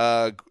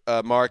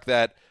 Mark,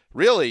 that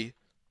really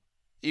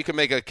you can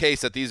make a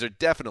case that these are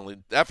definitely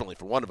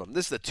for one of them.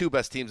 This is the 2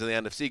 best teams in the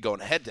NFC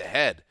going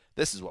head-to-head.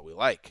 This is what we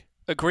like.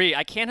 Agree.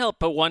 I can't help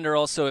but wonder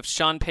also if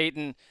Sean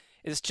Payton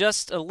is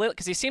just a little –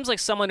 because he seems like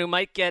someone who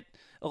might get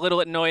a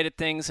little annoyed at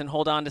things and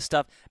hold on to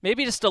stuff.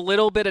 Maybe just a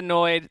little bit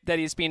annoyed that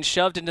he's being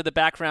shoved into the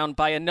background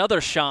by another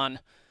Sean.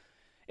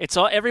 It's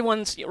all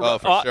everyone's. Oh,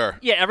 for sure.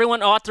 Yeah,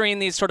 everyone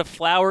authoring these sort of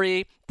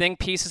flowery think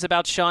pieces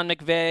about Sean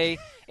McVay,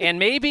 and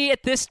maybe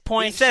at this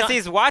point he says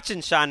he's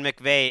watching Sean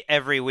McVay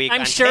every week.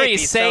 I'm on sure tape.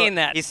 he's saying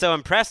that. He's so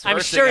impressed. I'm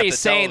sure he's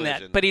saying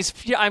that, but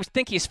I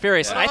think he's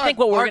furious. Yeah. I think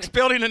what Mark's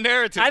building a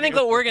narrative. I think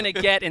what we're going to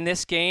get in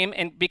this game,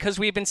 and because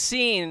we've been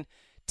seeing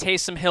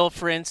Taysom Hill,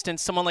 for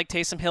instance, someone like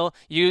Taysom Hill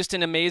used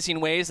in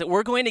amazing ways, that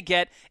we're going to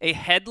get a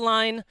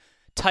headline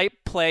type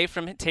play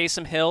from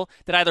Taysom Hill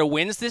that either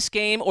wins this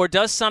game or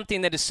does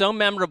something that is so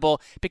memorable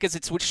because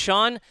it's with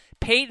Sean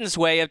Payton's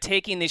way of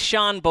taking the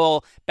Sean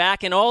Bowl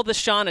back and all the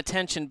Sean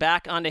attention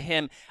back onto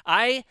him.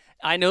 I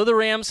know the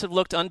Rams have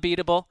looked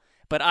unbeatable,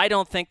 but I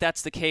don't think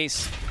that's the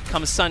case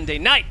come Sunday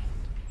night.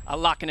 I'm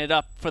locking it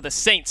up for the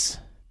Saints.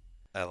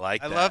 I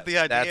like that. I love the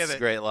idea That's that a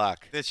great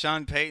lock. That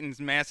Sean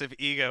Payton's massive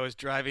ego is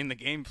driving the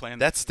game plan.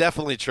 That's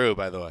definitely true,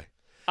 by the way.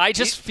 I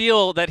just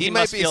feel that he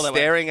must might be feel that way.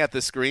 staring at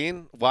the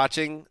screen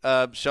watching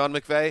Sean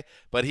McVay,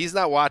 but he's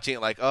not watching it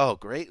like, oh,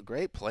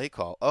 great play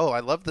call. Oh, I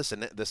love this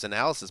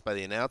analysis by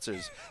the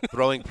announcers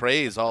throwing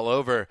praise all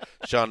over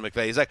Sean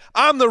McVay. He's like,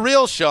 I'm the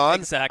real Sean.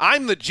 Exactly.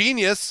 I'm the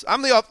genius.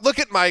 Look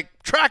at my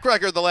track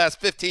record the last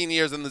 15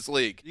 years in this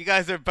league. You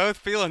guys are both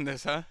feeling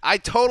this, huh? I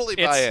totally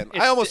buy in.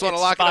 I almost want to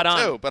lock it up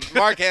too, but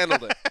Mark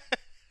handled it.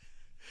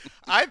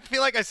 I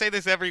feel like I say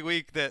this every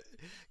week that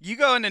you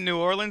go into New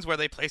Orleans where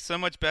they play so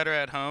much better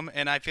at home,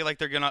 and I feel like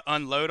they're going to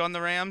unload on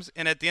the Rams.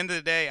 And at the end of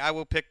the day, I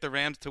will pick the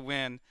Rams to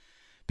win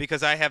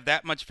because I have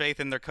that much faith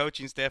in their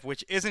coaching staff,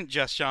 which isn't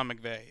just Sean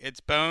McVay. It's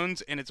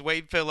Bones, and it's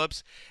Wade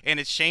Phillips, and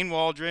it's Shane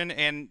Waldron,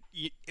 and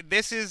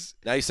this is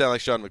 – Now you sound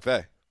like Sean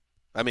McVay.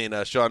 I mean,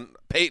 Sean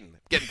Payton.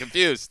 Getting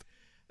confused.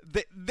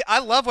 I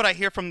love what I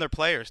hear from their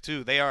players,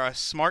 too. They are a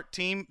smart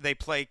team. They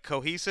play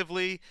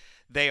cohesively.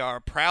 They are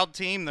a proud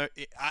team.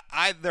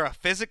 They're a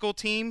physical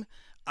team.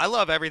 I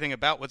love everything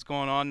about what's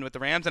going on with the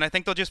Rams, and I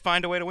think they'll just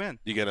find a way to win.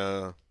 You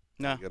gonna?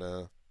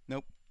 No.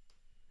 Nope.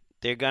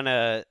 They're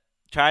gonna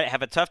try to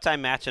have a tough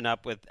time matching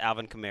up with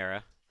Alvin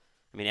Kamara.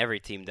 I mean, every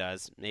team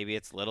does. Maybe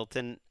it's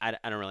Littleton. I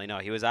don't really know.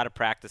 He was out of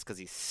practice because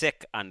he's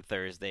sick on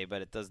Thursday,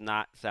 but it does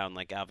not sound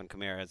like Alvin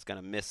Kamara is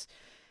gonna miss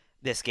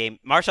this game.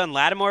 Marshawn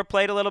Lattimore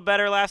played a little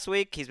better last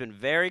week. He's been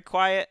very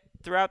quiet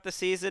throughout the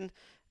season.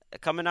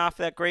 Coming off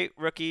that great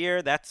rookie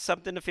year, that's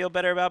something to feel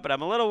better about. But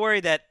I'm a little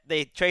worried that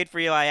they trade for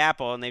Eli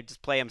Apple and they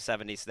just play him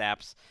 70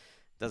 snaps.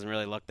 Doesn't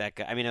really look that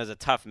good. I mean, it was a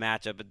tough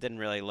matchup. It didn't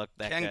really look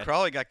that good. Ken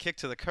Crawley got kicked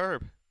to the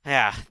curb.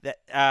 Yeah.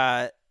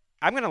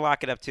 I'm going to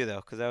lock it up, too, though,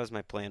 because that was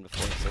my plan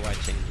before, so why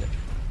change it?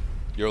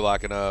 You're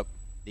locking up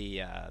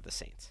the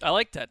Saints. I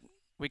like that.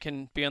 We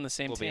can be on the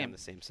same team. We'll be on the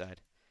same side.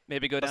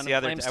 Maybe go down the to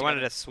other. Flames I wanted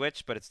to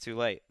switch, but it's too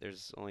late.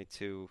 There's only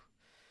 2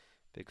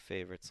 big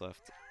favorites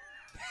left.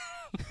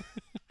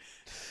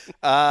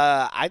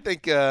 I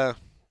think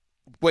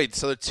wait,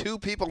 so there are 2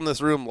 people in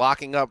this room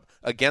locking up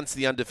against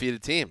the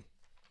undefeated team.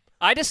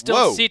 I just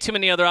don't see too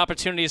many other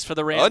opportunities for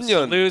the Rams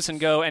to lose and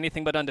go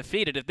anything but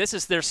undefeated. If this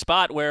is their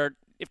spot where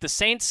if the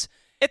Saints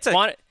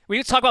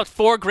We talk about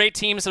 4 great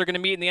teams that are going to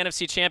meet in the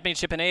NFC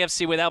Championship and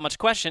AFC without much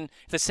question.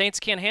 If the Saints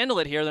can't handle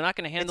it here, they're not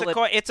going to handle it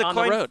on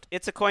the road.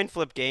 It's a coin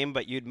flip game,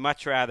 but you'd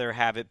much rather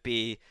have it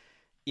be,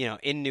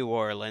 in New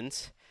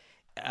Orleans.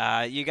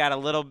 You got a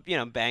little,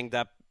 banged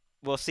up.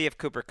 We'll see if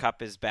Cooper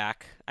Kupp is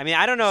back. I mean,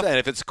 I don't know.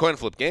 If it's a coin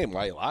flip game,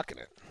 why are you locking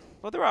it?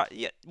 Well,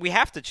 we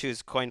have to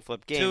choose coin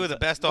flip games. 2 of the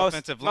best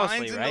offensive lines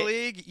mostly, in right? the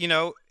league.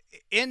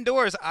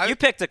 Indoors. You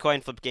picked a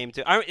coin flip game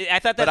too. I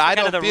thought that's but I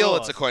kind of don't the feel rules.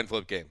 it's a coin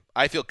flip game.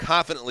 I feel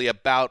confidently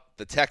about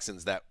the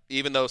Texans that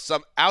even though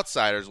some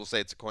outsiders will say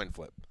it's a coin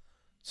flip.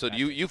 So do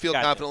you feel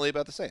confidently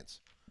about the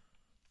Saints?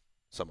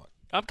 Somewhat.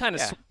 I'm kind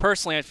of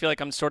personally. I feel like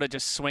I'm sort of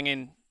just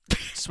swinging.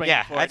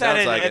 Yeah, for it. I thought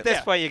at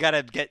this point you got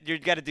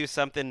to do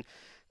something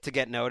to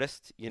get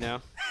noticed.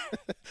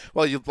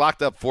 Well, you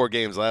locked up 4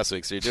 games last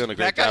week, so you're doing a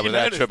great job with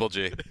that, Triple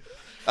G.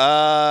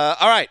 All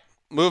right,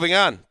 moving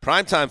on.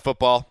 Primetime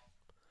football.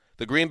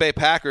 The Green Bay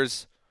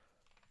Packers,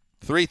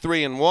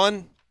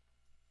 3-3-1.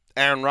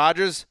 Aaron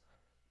Rodgers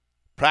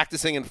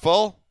practicing in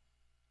full,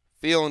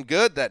 feeling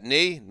good. That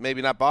knee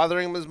maybe not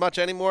bothering him as much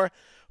anymore.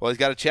 Well, he's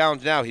got a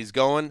challenge now. He's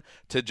going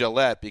to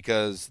Gillette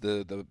because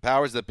the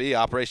powers that be,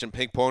 Operation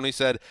Pink Pony,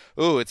 said,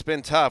 ooh, it's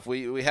been tough.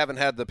 We haven't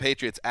had the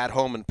Patriots at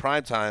home in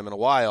primetime in a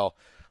while.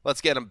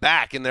 Let's get them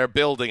back in their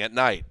building at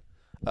night.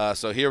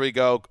 So here we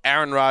go.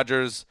 Aaron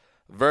Rodgers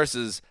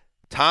versus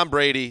Tom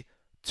Brady,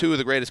 2 of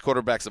the greatest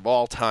quarterbacks of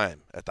all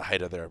time at the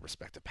height of their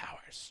respective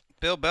powers.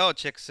 Bill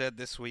Belichick said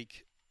this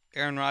week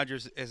Aaron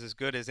Rodgers is as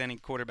good as any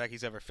quarterback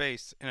he's ever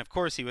faced. And, of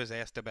course, he was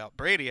asked about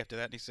Brady after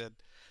that, and he said,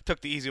 took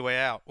the easy way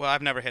out. Well,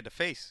 I've never had to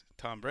face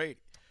Tom Brady.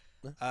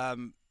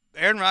 Aaron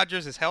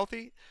Rodgers is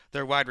healthy.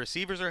 Their wide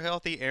receivers are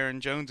healthy.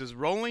 Aaron Jones is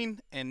rolling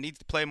and needs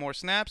to play more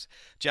snaps.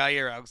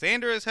 Jair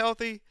Alexander is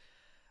healthy.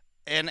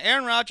 And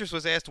Aaron Rodgers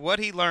was asked what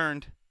he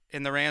learned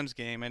in the Rams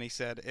game, and he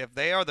said, if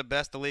they are the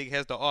best the league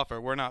has to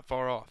offer, we're not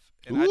far off.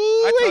 And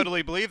I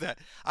totally believe that.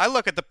 I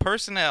look at the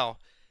personnel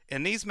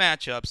in these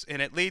matchups,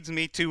 and it leads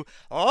me to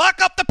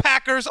lock up the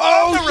Packers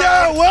on the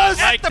road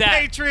at the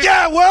Patriots.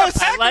 Yeah, Wes. The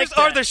Packers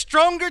are the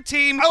stronger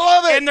team. I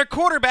love it. And their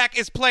quarterback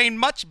is playing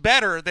much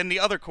better than the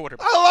other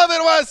quarterback. I love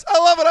it, Wes. I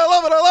love it. I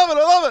love it. I love it.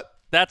 I love it.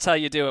 That's how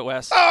you do it,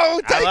 Wes. Oh,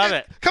 I love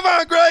it. Come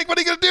on, Greg. What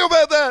are you going to do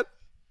about that?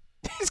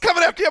 He's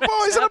coming after your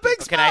boys in a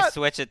big spot. Can I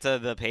switch it to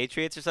the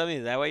Patriots or something?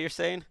 Is that what you're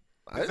saying?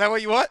 Is that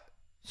what you want?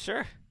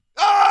 Sure.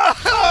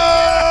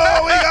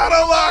 Oh, we got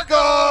a lock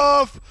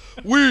off.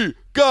 We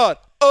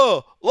got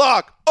a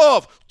lock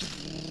off.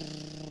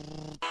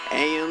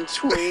 AM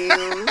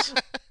twins.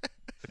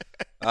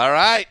 All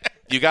right.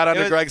 You got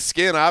under Greg's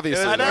skin,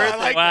 obviously.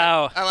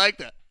 Wow. I like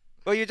that.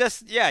 Well, you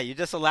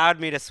just allowed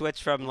me to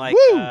switch from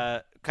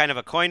kind of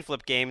a coin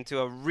flip game to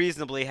a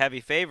reasonably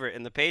heavy favorite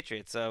in the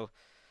Patriots. So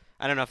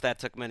I don't know if that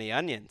took many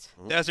onions.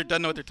 Desert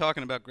doesn't know what they're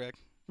talking about, Greg.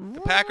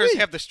 The Packers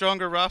have the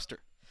stronger roster.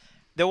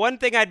 The one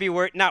thing I'd be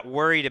not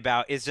worried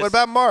about is just. What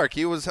about Mark?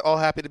 He was all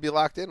happy to be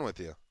locked in with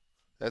you.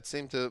 That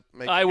seemed to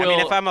make. I mean,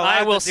 if I'm allowed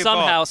I will to do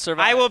somehow both,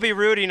 survive. I will be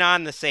rooting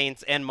on the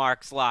Saints and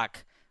Mark's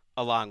lock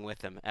along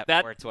with him at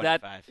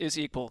 425. That is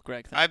equal,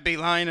 Greg. I'd be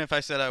lying if I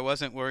said I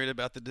wasn't worried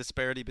about the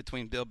disparity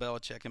between Bill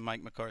Belichick and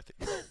Mike McCarthy.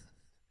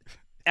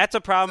 That's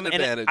a problem, It's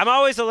an advantage. I'm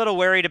always a little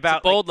worried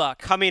about bold lock.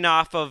 coming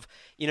off of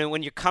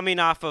when you're coming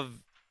off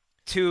of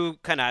 2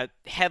 kind of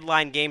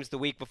headline games the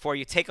week before.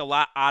 You take a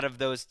lot out of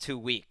those 2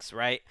 weeks,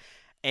 right?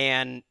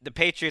 And the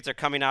Patriots are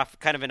coming off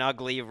kind of an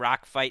ugly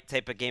rock fight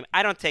type of game.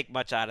 I don't take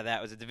much out of that.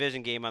 It was a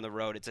division game on the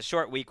road. It's a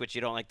short week, which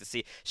you don't like to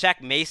see.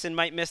 Shaq Mason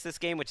might miss this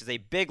game, which is a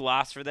big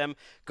loss for them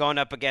going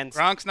up against.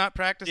 Gronk's not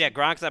practicing? Yeah,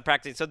 Gronk's not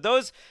practicing. So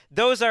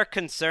those are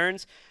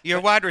concerns. Your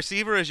wide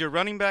receiver is your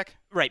running back?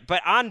 Right.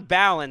 But on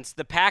balance,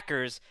 the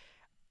Packers,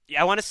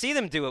 I want to see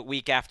them do it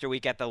week after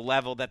week at the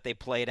level that they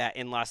played at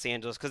in Los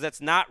Angeles, because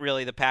that's not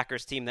really the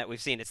Packers team that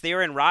we've seen. It's the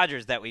Aaron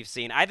Rodgers that we've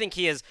seen. I think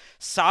he is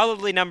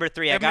solidly number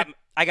 3.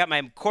 I got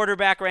my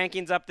quarterback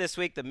rankings up this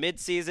week, the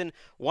midseason,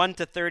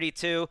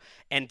 1-32.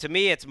 And to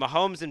me, it's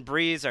Mahomes and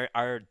Breeze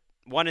are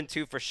 1 and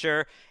 2 for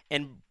sure.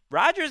 And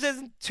Rodgers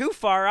isn't too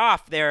far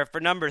off there for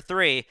number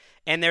 3,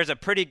 and there's a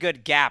pretty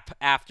good gap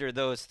after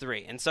those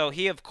 3. And so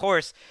he, of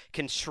course,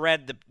 can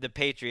shred the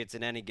Patriots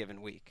in any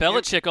given week.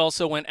 Belichick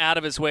also went out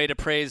of his way to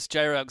praise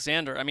Jair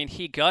Alexander. I mean,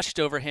 he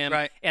gushed over him.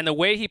 Right. And the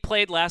way he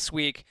played last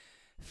week,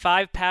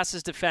 5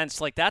 passes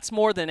defense, that's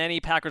more than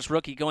any Packers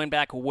rookie going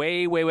back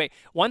way, way, way.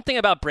 One thing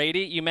about Brady,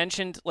 you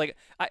mentioned,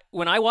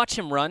 when I watch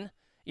him run,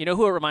 you know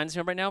who it reminds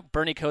me of right now?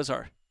 Bernie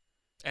Kosar.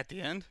 At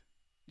the end?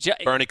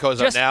 Bernie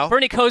Kosar now?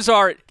 Bernie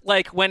Kosar,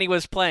 when he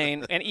was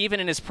playing, and even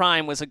in his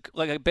prime, was a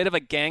bit of a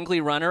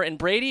gangly runner. And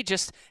Brady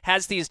just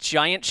has these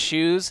giant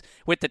shoes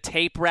with the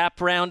tape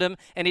wrapped around him,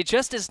 and he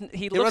just is.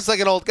 He runs like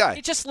an old guy.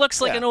 He just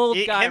looks like an old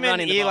guy him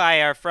running and the ball.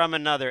 Eli are from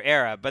another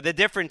era, but the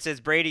difference is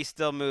Brady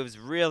still moves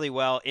really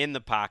well in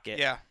the pocket.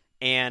 Yeah.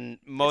 And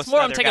most it's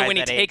more other I'm taking guys when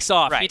he that takes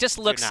off. Right, He just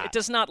looks. It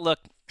does not look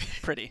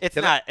pretty. It's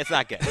not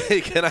good.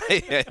 Can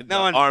I?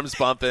 No one, arms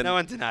bumping. No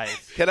one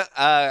denies. Can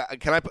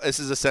I?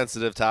 This is a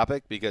sensitive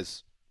topic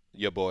because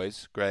your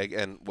boys, Greg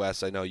and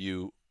Wes, I know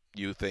you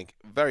think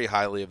very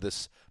highly of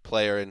this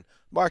player, and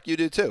Mark, you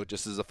do too,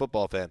 just as a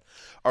football fan.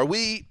 Are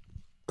we,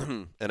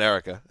 and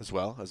Erica as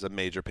well, as a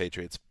major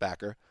Patriots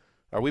backer,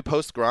 are we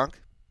post-Gronk?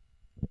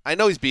 I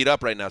know he's beat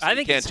up right now, so I you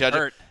think can't he's judge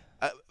hurt.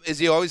 it. Is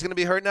he always going to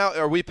be hurt now?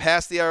 Are we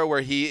past the era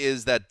where he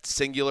is that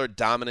singular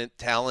dominant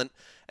talent,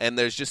 and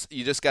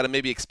you just got to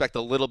maybe expect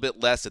a little bit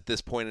less at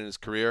this point in his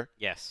career?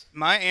 Yes.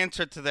 My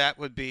answer to that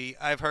would be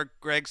I've heard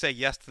Greg say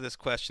yes to this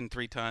question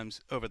 3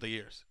 times over the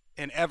years.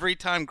 And every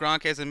time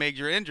Gronk has a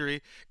major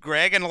injury,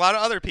 Greg and a lot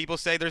of other people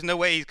say there's no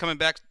way he's coming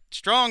back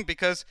strong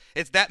because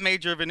it's that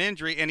major of an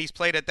injury and he's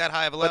played at that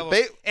high of a level.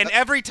 And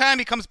every time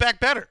he comes back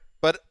better.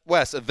 But,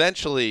 Wes,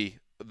 eventually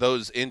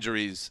those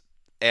injuries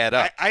add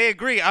up. I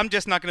agree. I'm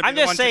just not going to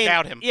be the one to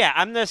doubt him. Yeah,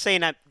 I'm just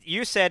saying that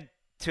you said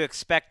to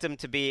expect him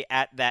to be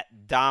at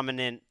that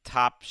dominant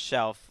top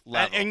shelf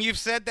level. And you've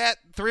said that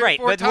 3 or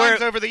 4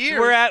 times over the years.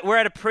 We're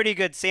at a pretty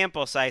good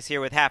sample size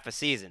here with half a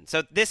season.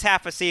 So this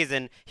half a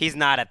season, he's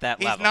not at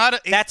that level.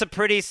 That's a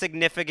pretty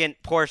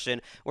significant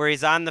portion where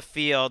he's on the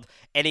field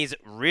and he's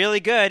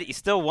really good. He's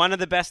still one of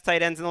the best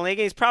tight ends in the league,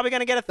 and he's probably going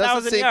to get 1,000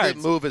 yards. Doesn't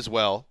seem to move as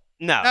well.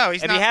 No,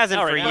 he's and not. He hasn't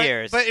for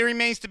years. But it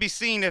remains to be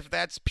seen if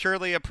that's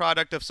purely a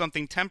product of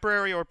something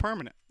temporary or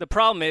permanent. The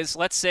problem is,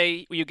 let's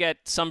say you get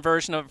some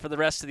version of it for the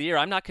rest of the year.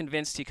 I'm not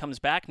convinced he comes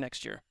back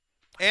next year.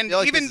 And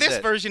even this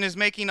version is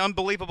making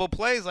unbelievable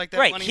plays like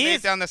that one he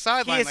made down the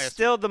sideline last He is week.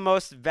 still the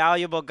most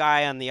valuable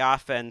guy on the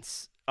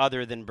offense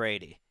other than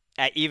Brady.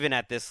 Even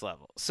at this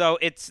level. So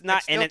it's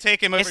not still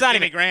take him over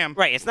Jimmy Graham.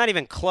 Right, it's not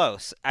even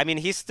close. I mean,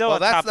 he's still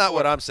that's not top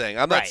what 4. I'm saying.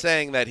 I'm not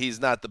saying that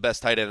he's not the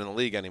best tight end in the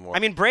league anymore. I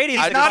mean,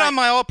 Brady's not on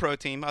my all-pro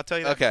team, I'll tell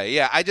you that. Okay,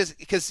 yeah,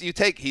 because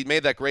he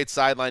made that great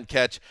sideline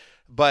catch,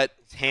 but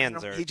his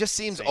hands he just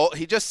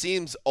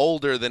seems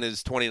older than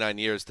his 29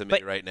 years to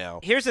me right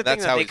now. Here's the thing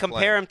That's that how they he's compare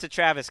playing. him to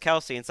Travis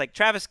Kelce. It's like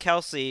Travis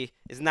Kelce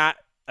is not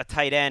a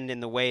tight end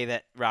in the way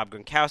that Rob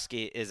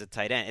Gronkowski is a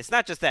tight end. It's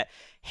not just that,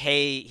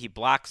 hey, he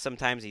blocks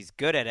sometimes, he's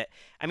good at it.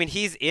 I mean,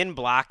 he's in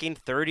blocking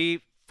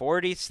 30,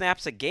 40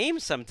 snaps a game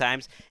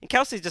sometimes, and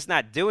Kelce's just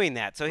not doing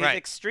that. So he's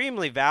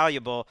extremely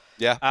valuable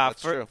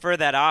for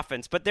that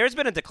offense. But there's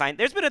been a decline.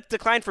 There's been a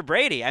decline for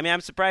Brady. I mean, I'm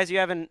surprised you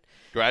haven't.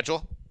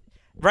 Gradual?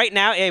 Right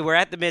now, we're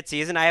at the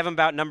midseason. I have him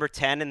about number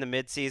 10 in the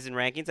midseason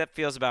rankings. That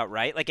feels about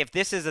right. Like, if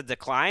this is a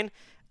decline,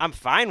 I'm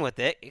fine with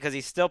it because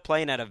he's still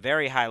playing at a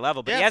very high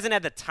level, but he hasn't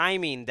had the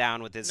timing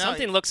down with his.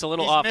 Something looks a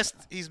little off.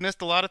 He's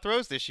missed a lot of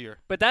throws this year.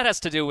 But that has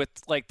to do with,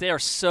 they are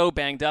so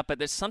banged up, but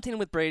there's something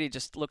with Brady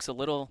just looks a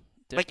little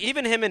different. Like,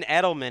 even him and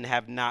Edelman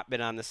have not been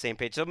on the same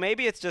page. So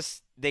maybe it's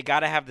just they got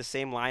to have the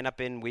same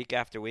lineup in week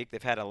after week.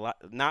 They've had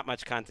not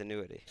much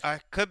continuity. I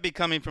could be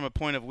coming from a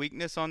point of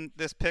weakness on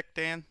this pick,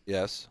 Dan.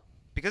 Yes.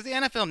 Because the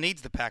NFL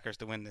needs the Packers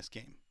to win this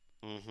game.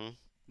 Mm-hmm.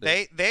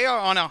 They are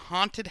on a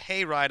haunted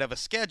hayride of a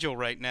schedule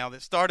right now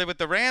that started with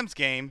the Rams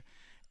game,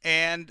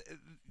 and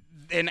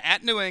then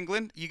at New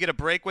England, you get a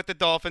break with the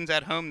Dolphins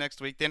at home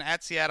next week, then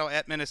at Seattle,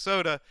 at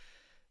Minnesota.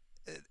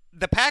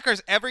 The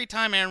Packers, every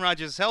time Aaron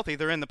Rodgers is healthy,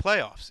 they're in the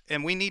playoffs,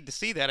 and we need to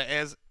see that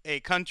as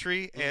a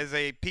country, as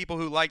a people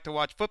who like to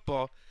watch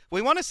football.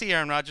 We want to see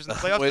Aaron Rodgers in the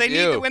playoffs. They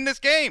need to win this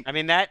game. I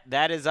mean,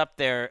 that is up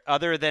there.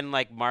 Other than,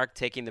 Mark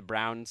taking the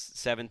Browns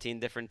 17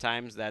 different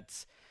times,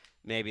 that's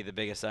maybe the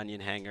biggest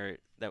onion hanger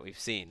that we've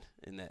seen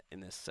in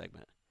this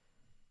segment.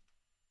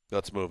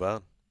 Let's move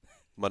on.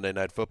 Monday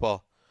Night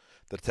Football.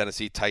 The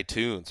Tennessee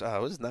Titans. Oh,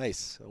 it was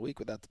nice. A week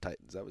without the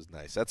Titans. That was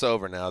nice. That's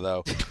over now,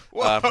 though.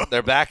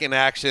 They're back in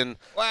action.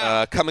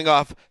 Wow. Coming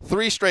off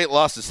 3 straight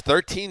losses,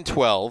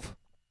 13-12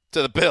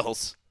 to the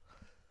Bills,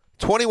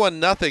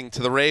 21-0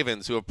 to the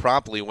Ravens, who have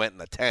promptly went in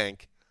the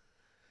tank,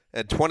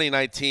 and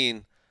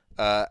 2019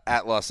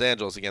 at Los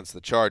Angeles against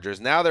the Chargers.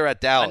 Now they're at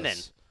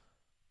Dallas.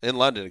 In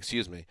London,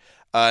 excuse me.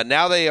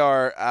 Now they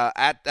are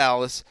at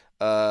Dallas,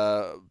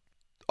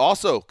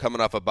 also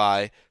coming off a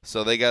bye.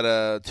 So they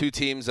got 2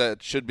 teams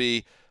that should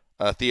be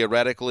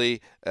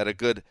theoretically at a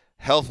good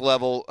health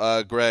level.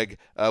 Greg,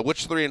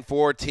 which 3 and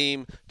 4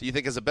 team do you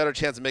think has a better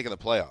chance of making the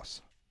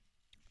playoffs?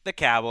 The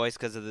Cowboys,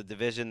 because of the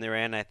division they're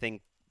in. I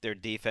think their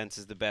defense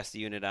is the best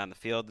unit on the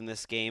field in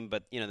this game.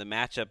 But, the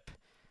matchup,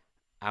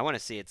 I want to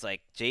see it's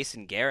like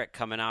Jason Garrett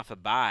coming off a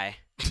bye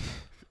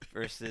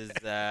versus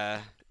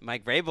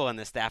Mike Vrabel and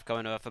the staff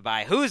coming off a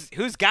bye.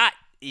 Who's got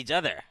each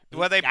other?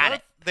 Well,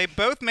 they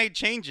both made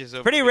changes.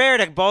 Pretty rare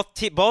to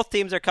both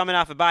teams are coming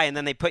off a bye and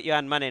then they put you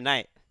on Monday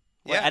night.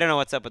 Well, Yeah. I don't know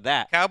what's up with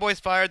that. Cowboys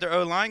fired their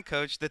O-line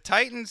coach. The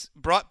Titans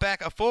brought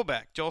back a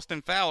fullback,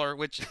 Jolston Fowler,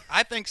 which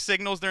I think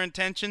signals their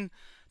intention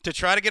to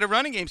try to get a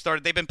running game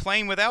started. They've been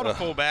playing without a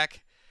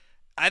fullback.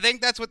 I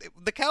think that's what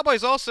the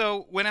Cowboys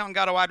also went out and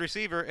got a wide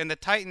receiver, and the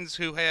Titans,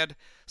 who had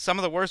some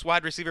of the worst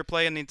wide receiver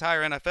play in the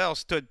entire NFL,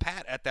 stood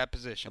pat at that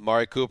position.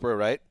 Amari Cooper,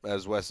 right,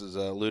 as Wes is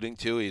alluding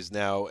to, he's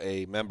now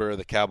a member of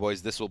the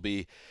Cowboys. This will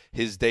be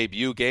his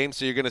debut game,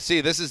 so you're going to see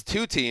this is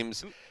 2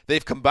 teams.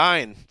 They've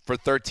combined for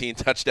 13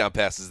 touchdown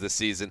passes this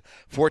season.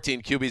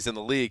 14 QBs in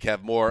the league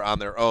have more on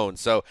their own.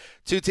 So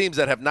 2 teams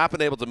that have not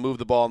been able to move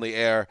the ball in the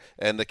air,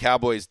 and the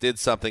Cowboys did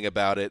something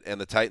about it, and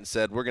the Titans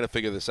said, we're going to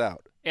figure this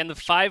out. And the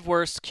 5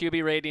 worst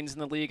QB ratings in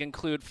the league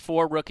include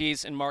 4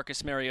 rookies and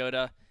Marcus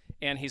Mariota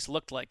and he's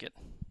looked like it.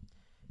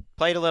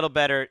 Played a little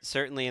better,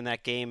 certainly in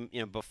that game,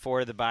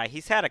 before the bye.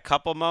 He's had a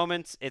couple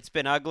moments. It's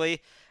been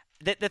ugly.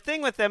 The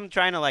thing with them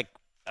trying to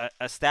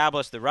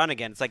establish the run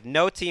again, it's like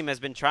no team has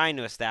been trying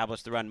to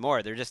establish the run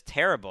more. They're just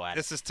terrible at it.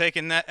 This is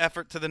taking that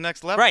effort to the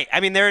next level. Right. I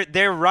mean,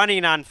 they're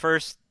running on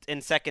first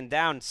and second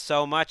down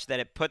so much that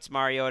it puts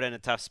Mariota in a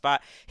tough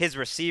spot. His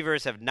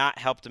receivers have not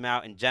helped him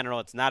out in general.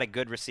 It's not a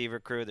good receiver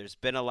crew. There's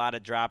been a lot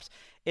of drops.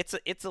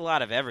 It's a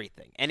lot of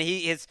everything. And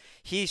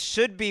he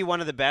should be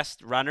one of the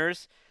best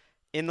runners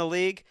in the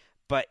league,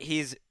 but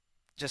he's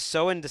just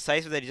so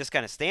indecisive that he just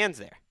kind of stands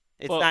there.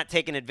 It's not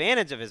taking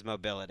advantage of his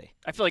mobility.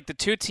 I feel like the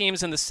two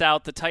teams in the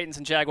South, the Titans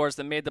and Jaguars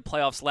that made the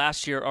playoffs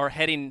last year, are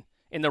heading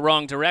in the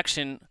wrong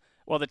direction,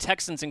 while the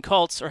Texans and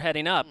Colts are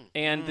heading up.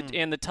 And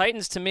the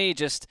Titans, to me,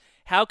 just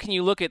how can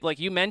you look at, like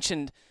you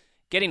mentioned,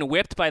 getting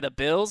whipped by the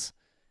Bills?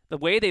 The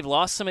way they've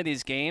lost some of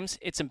these games,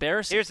 it's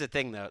embarrassing. Here's the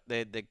thing, though.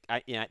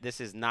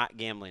 This is not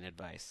gambling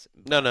advice.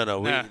 No.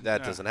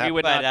 That doesn't happen. We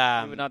would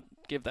not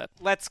give that.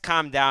 Let's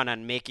calm down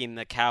on making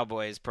the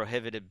Cowboys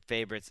prohibitive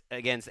favorites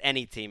against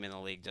any team in the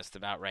league just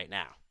about right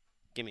now.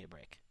 Give me a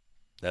break.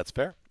 That's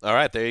fair. All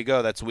right, there you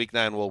go. That's Week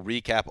 9. We'll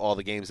recap all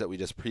the games that we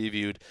just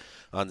previewed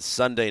on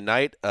Sunday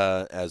night,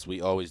 as we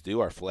always do,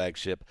 our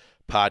flagship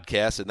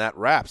podcast. And that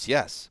wraps,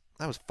 yes,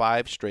 that was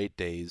 5 straight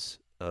days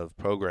of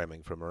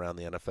programming from around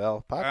the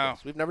NFL podcast. Wow.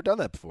 We've never done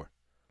that before.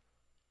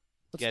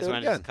 You guys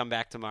want to just come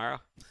back tomorrow?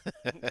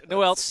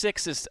 Well,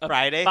 6 is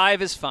Friday.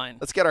 5 is fine.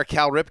 Let's get our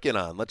Cal Ripken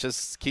on. Let's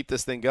just keep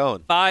this thing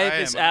going. 5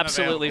 is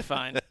absolutely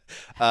fine.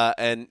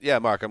 And yeah,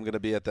 Mark, I'm going to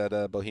be at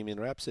that Bohemian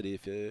Rhapsody.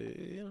 If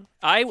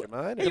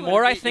the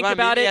more I think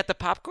about it, at the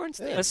popcorn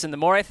stand. Listen, the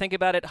more I think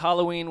about it,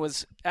 Halloween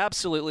was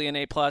absolutely an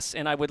A+,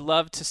 and I would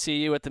love to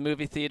see you at the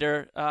movie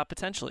theater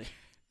potentially.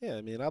 Yeah,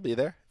 I mean, I'll be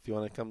there if you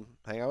want to come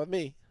hang out with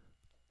me.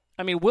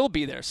 I mean, we'll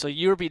be there, so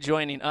you'll be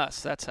joining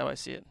us. That's how I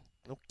see it.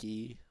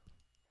 Okay.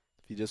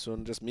 If you just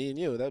want just me and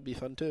you, that would be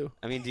fun too.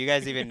 I mean, do you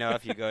guys even know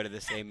if you go to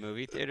the same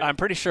movie theater? I'm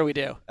pretty sure we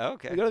do.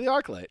 Okay. We go to the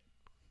ArcLight.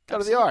 Go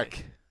to the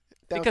Arc.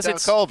 Because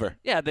it's Culver.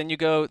 Yeah, then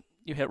you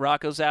hit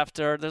Rocco's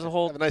after. There's a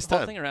whole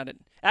thing around it.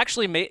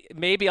 Actually,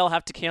 maybe I'll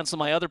have to cancel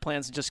my other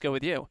plans and just go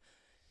with you.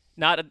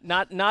 Not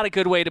a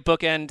good way to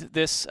bookend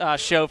this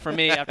show for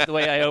me after the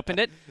way I opened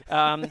it.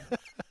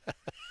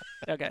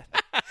 Okay.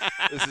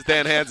 This is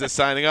Dan Hansis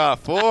signing off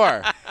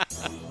for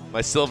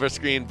my silver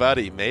screen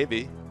buddy,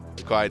 maybe,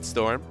 the Quiet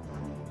Storm,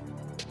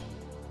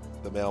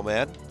 the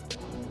mailman,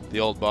 the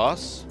old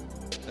boss,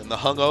 and the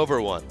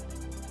hungover one,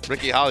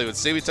 Ricky Hollywood.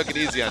 See, we took it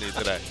easy on you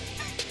today.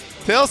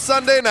 Till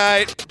Sunday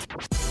night.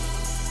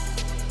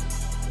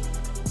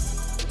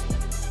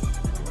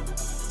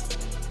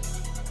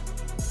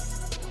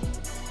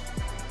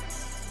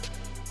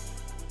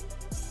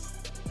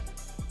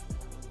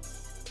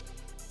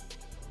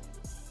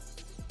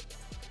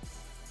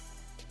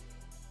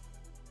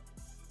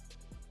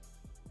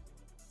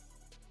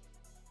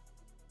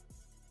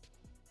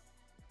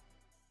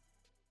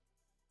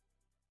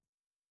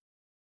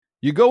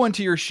 You go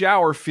into your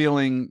shower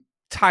feeling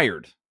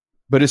tired,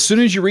 but as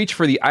soon as you reach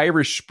for the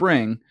Irish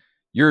Spring,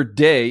 your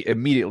day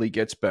immediately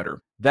gets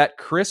better. That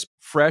crisp,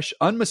 fresh,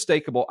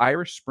 unmistakable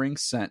Irish Spring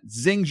scent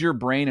zings your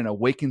brain and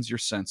awakens your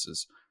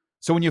senses.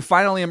 So when you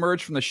finally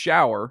emerge from the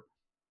shower,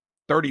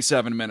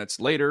 37 minutes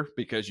later,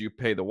 because you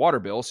pay the water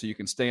bill so you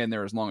can stay in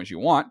there as long as you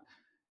want,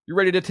 you're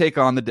ready to take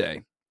on the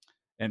day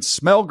and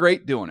smell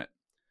great doing it.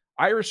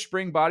 Irish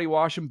Spring Body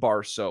Wash and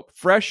Bar Soap.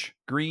 Fresh,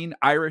 green,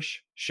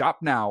 Irish. Shop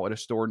now at a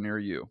store near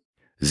you.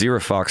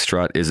 Zero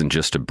Foxtrot isn't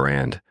just a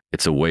brand,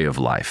 it's a way of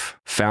life.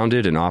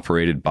 Founded and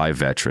operated by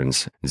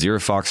veterans, Zero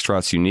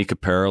Foxtrot's unique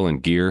apparel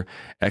and gear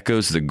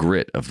echoes the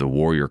grit of the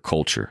warrior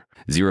culture.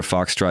 Zero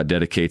Foxtrot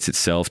dedicates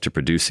itself to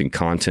producing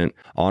content,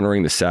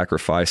 honoring the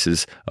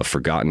sacrifices of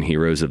forgotten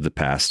heroes of the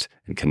past,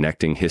 and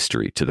connecting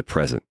history to the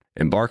present.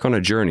 Embark on a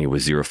journey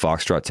with Zero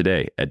Foxtrot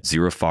today at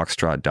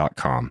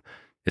zerofoxtrot.com.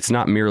 It's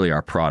not merely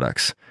our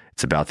products,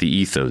 it's about the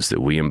ethos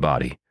that we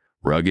embody.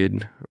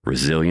 Rugged,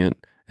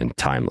 resilient, and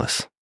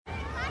timeless.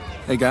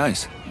 Hey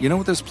guys, you know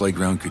what this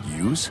playground could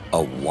use?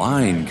 A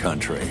wine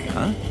country,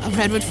 huh? A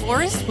redwood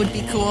forest would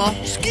be cool.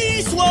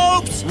 Ski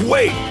slopes!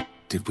 Wait!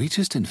 Did we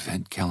just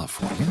invent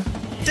California?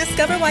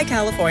 Discover why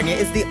California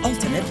is the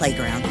ultimate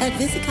playground at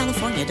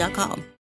visitcalifornia.com.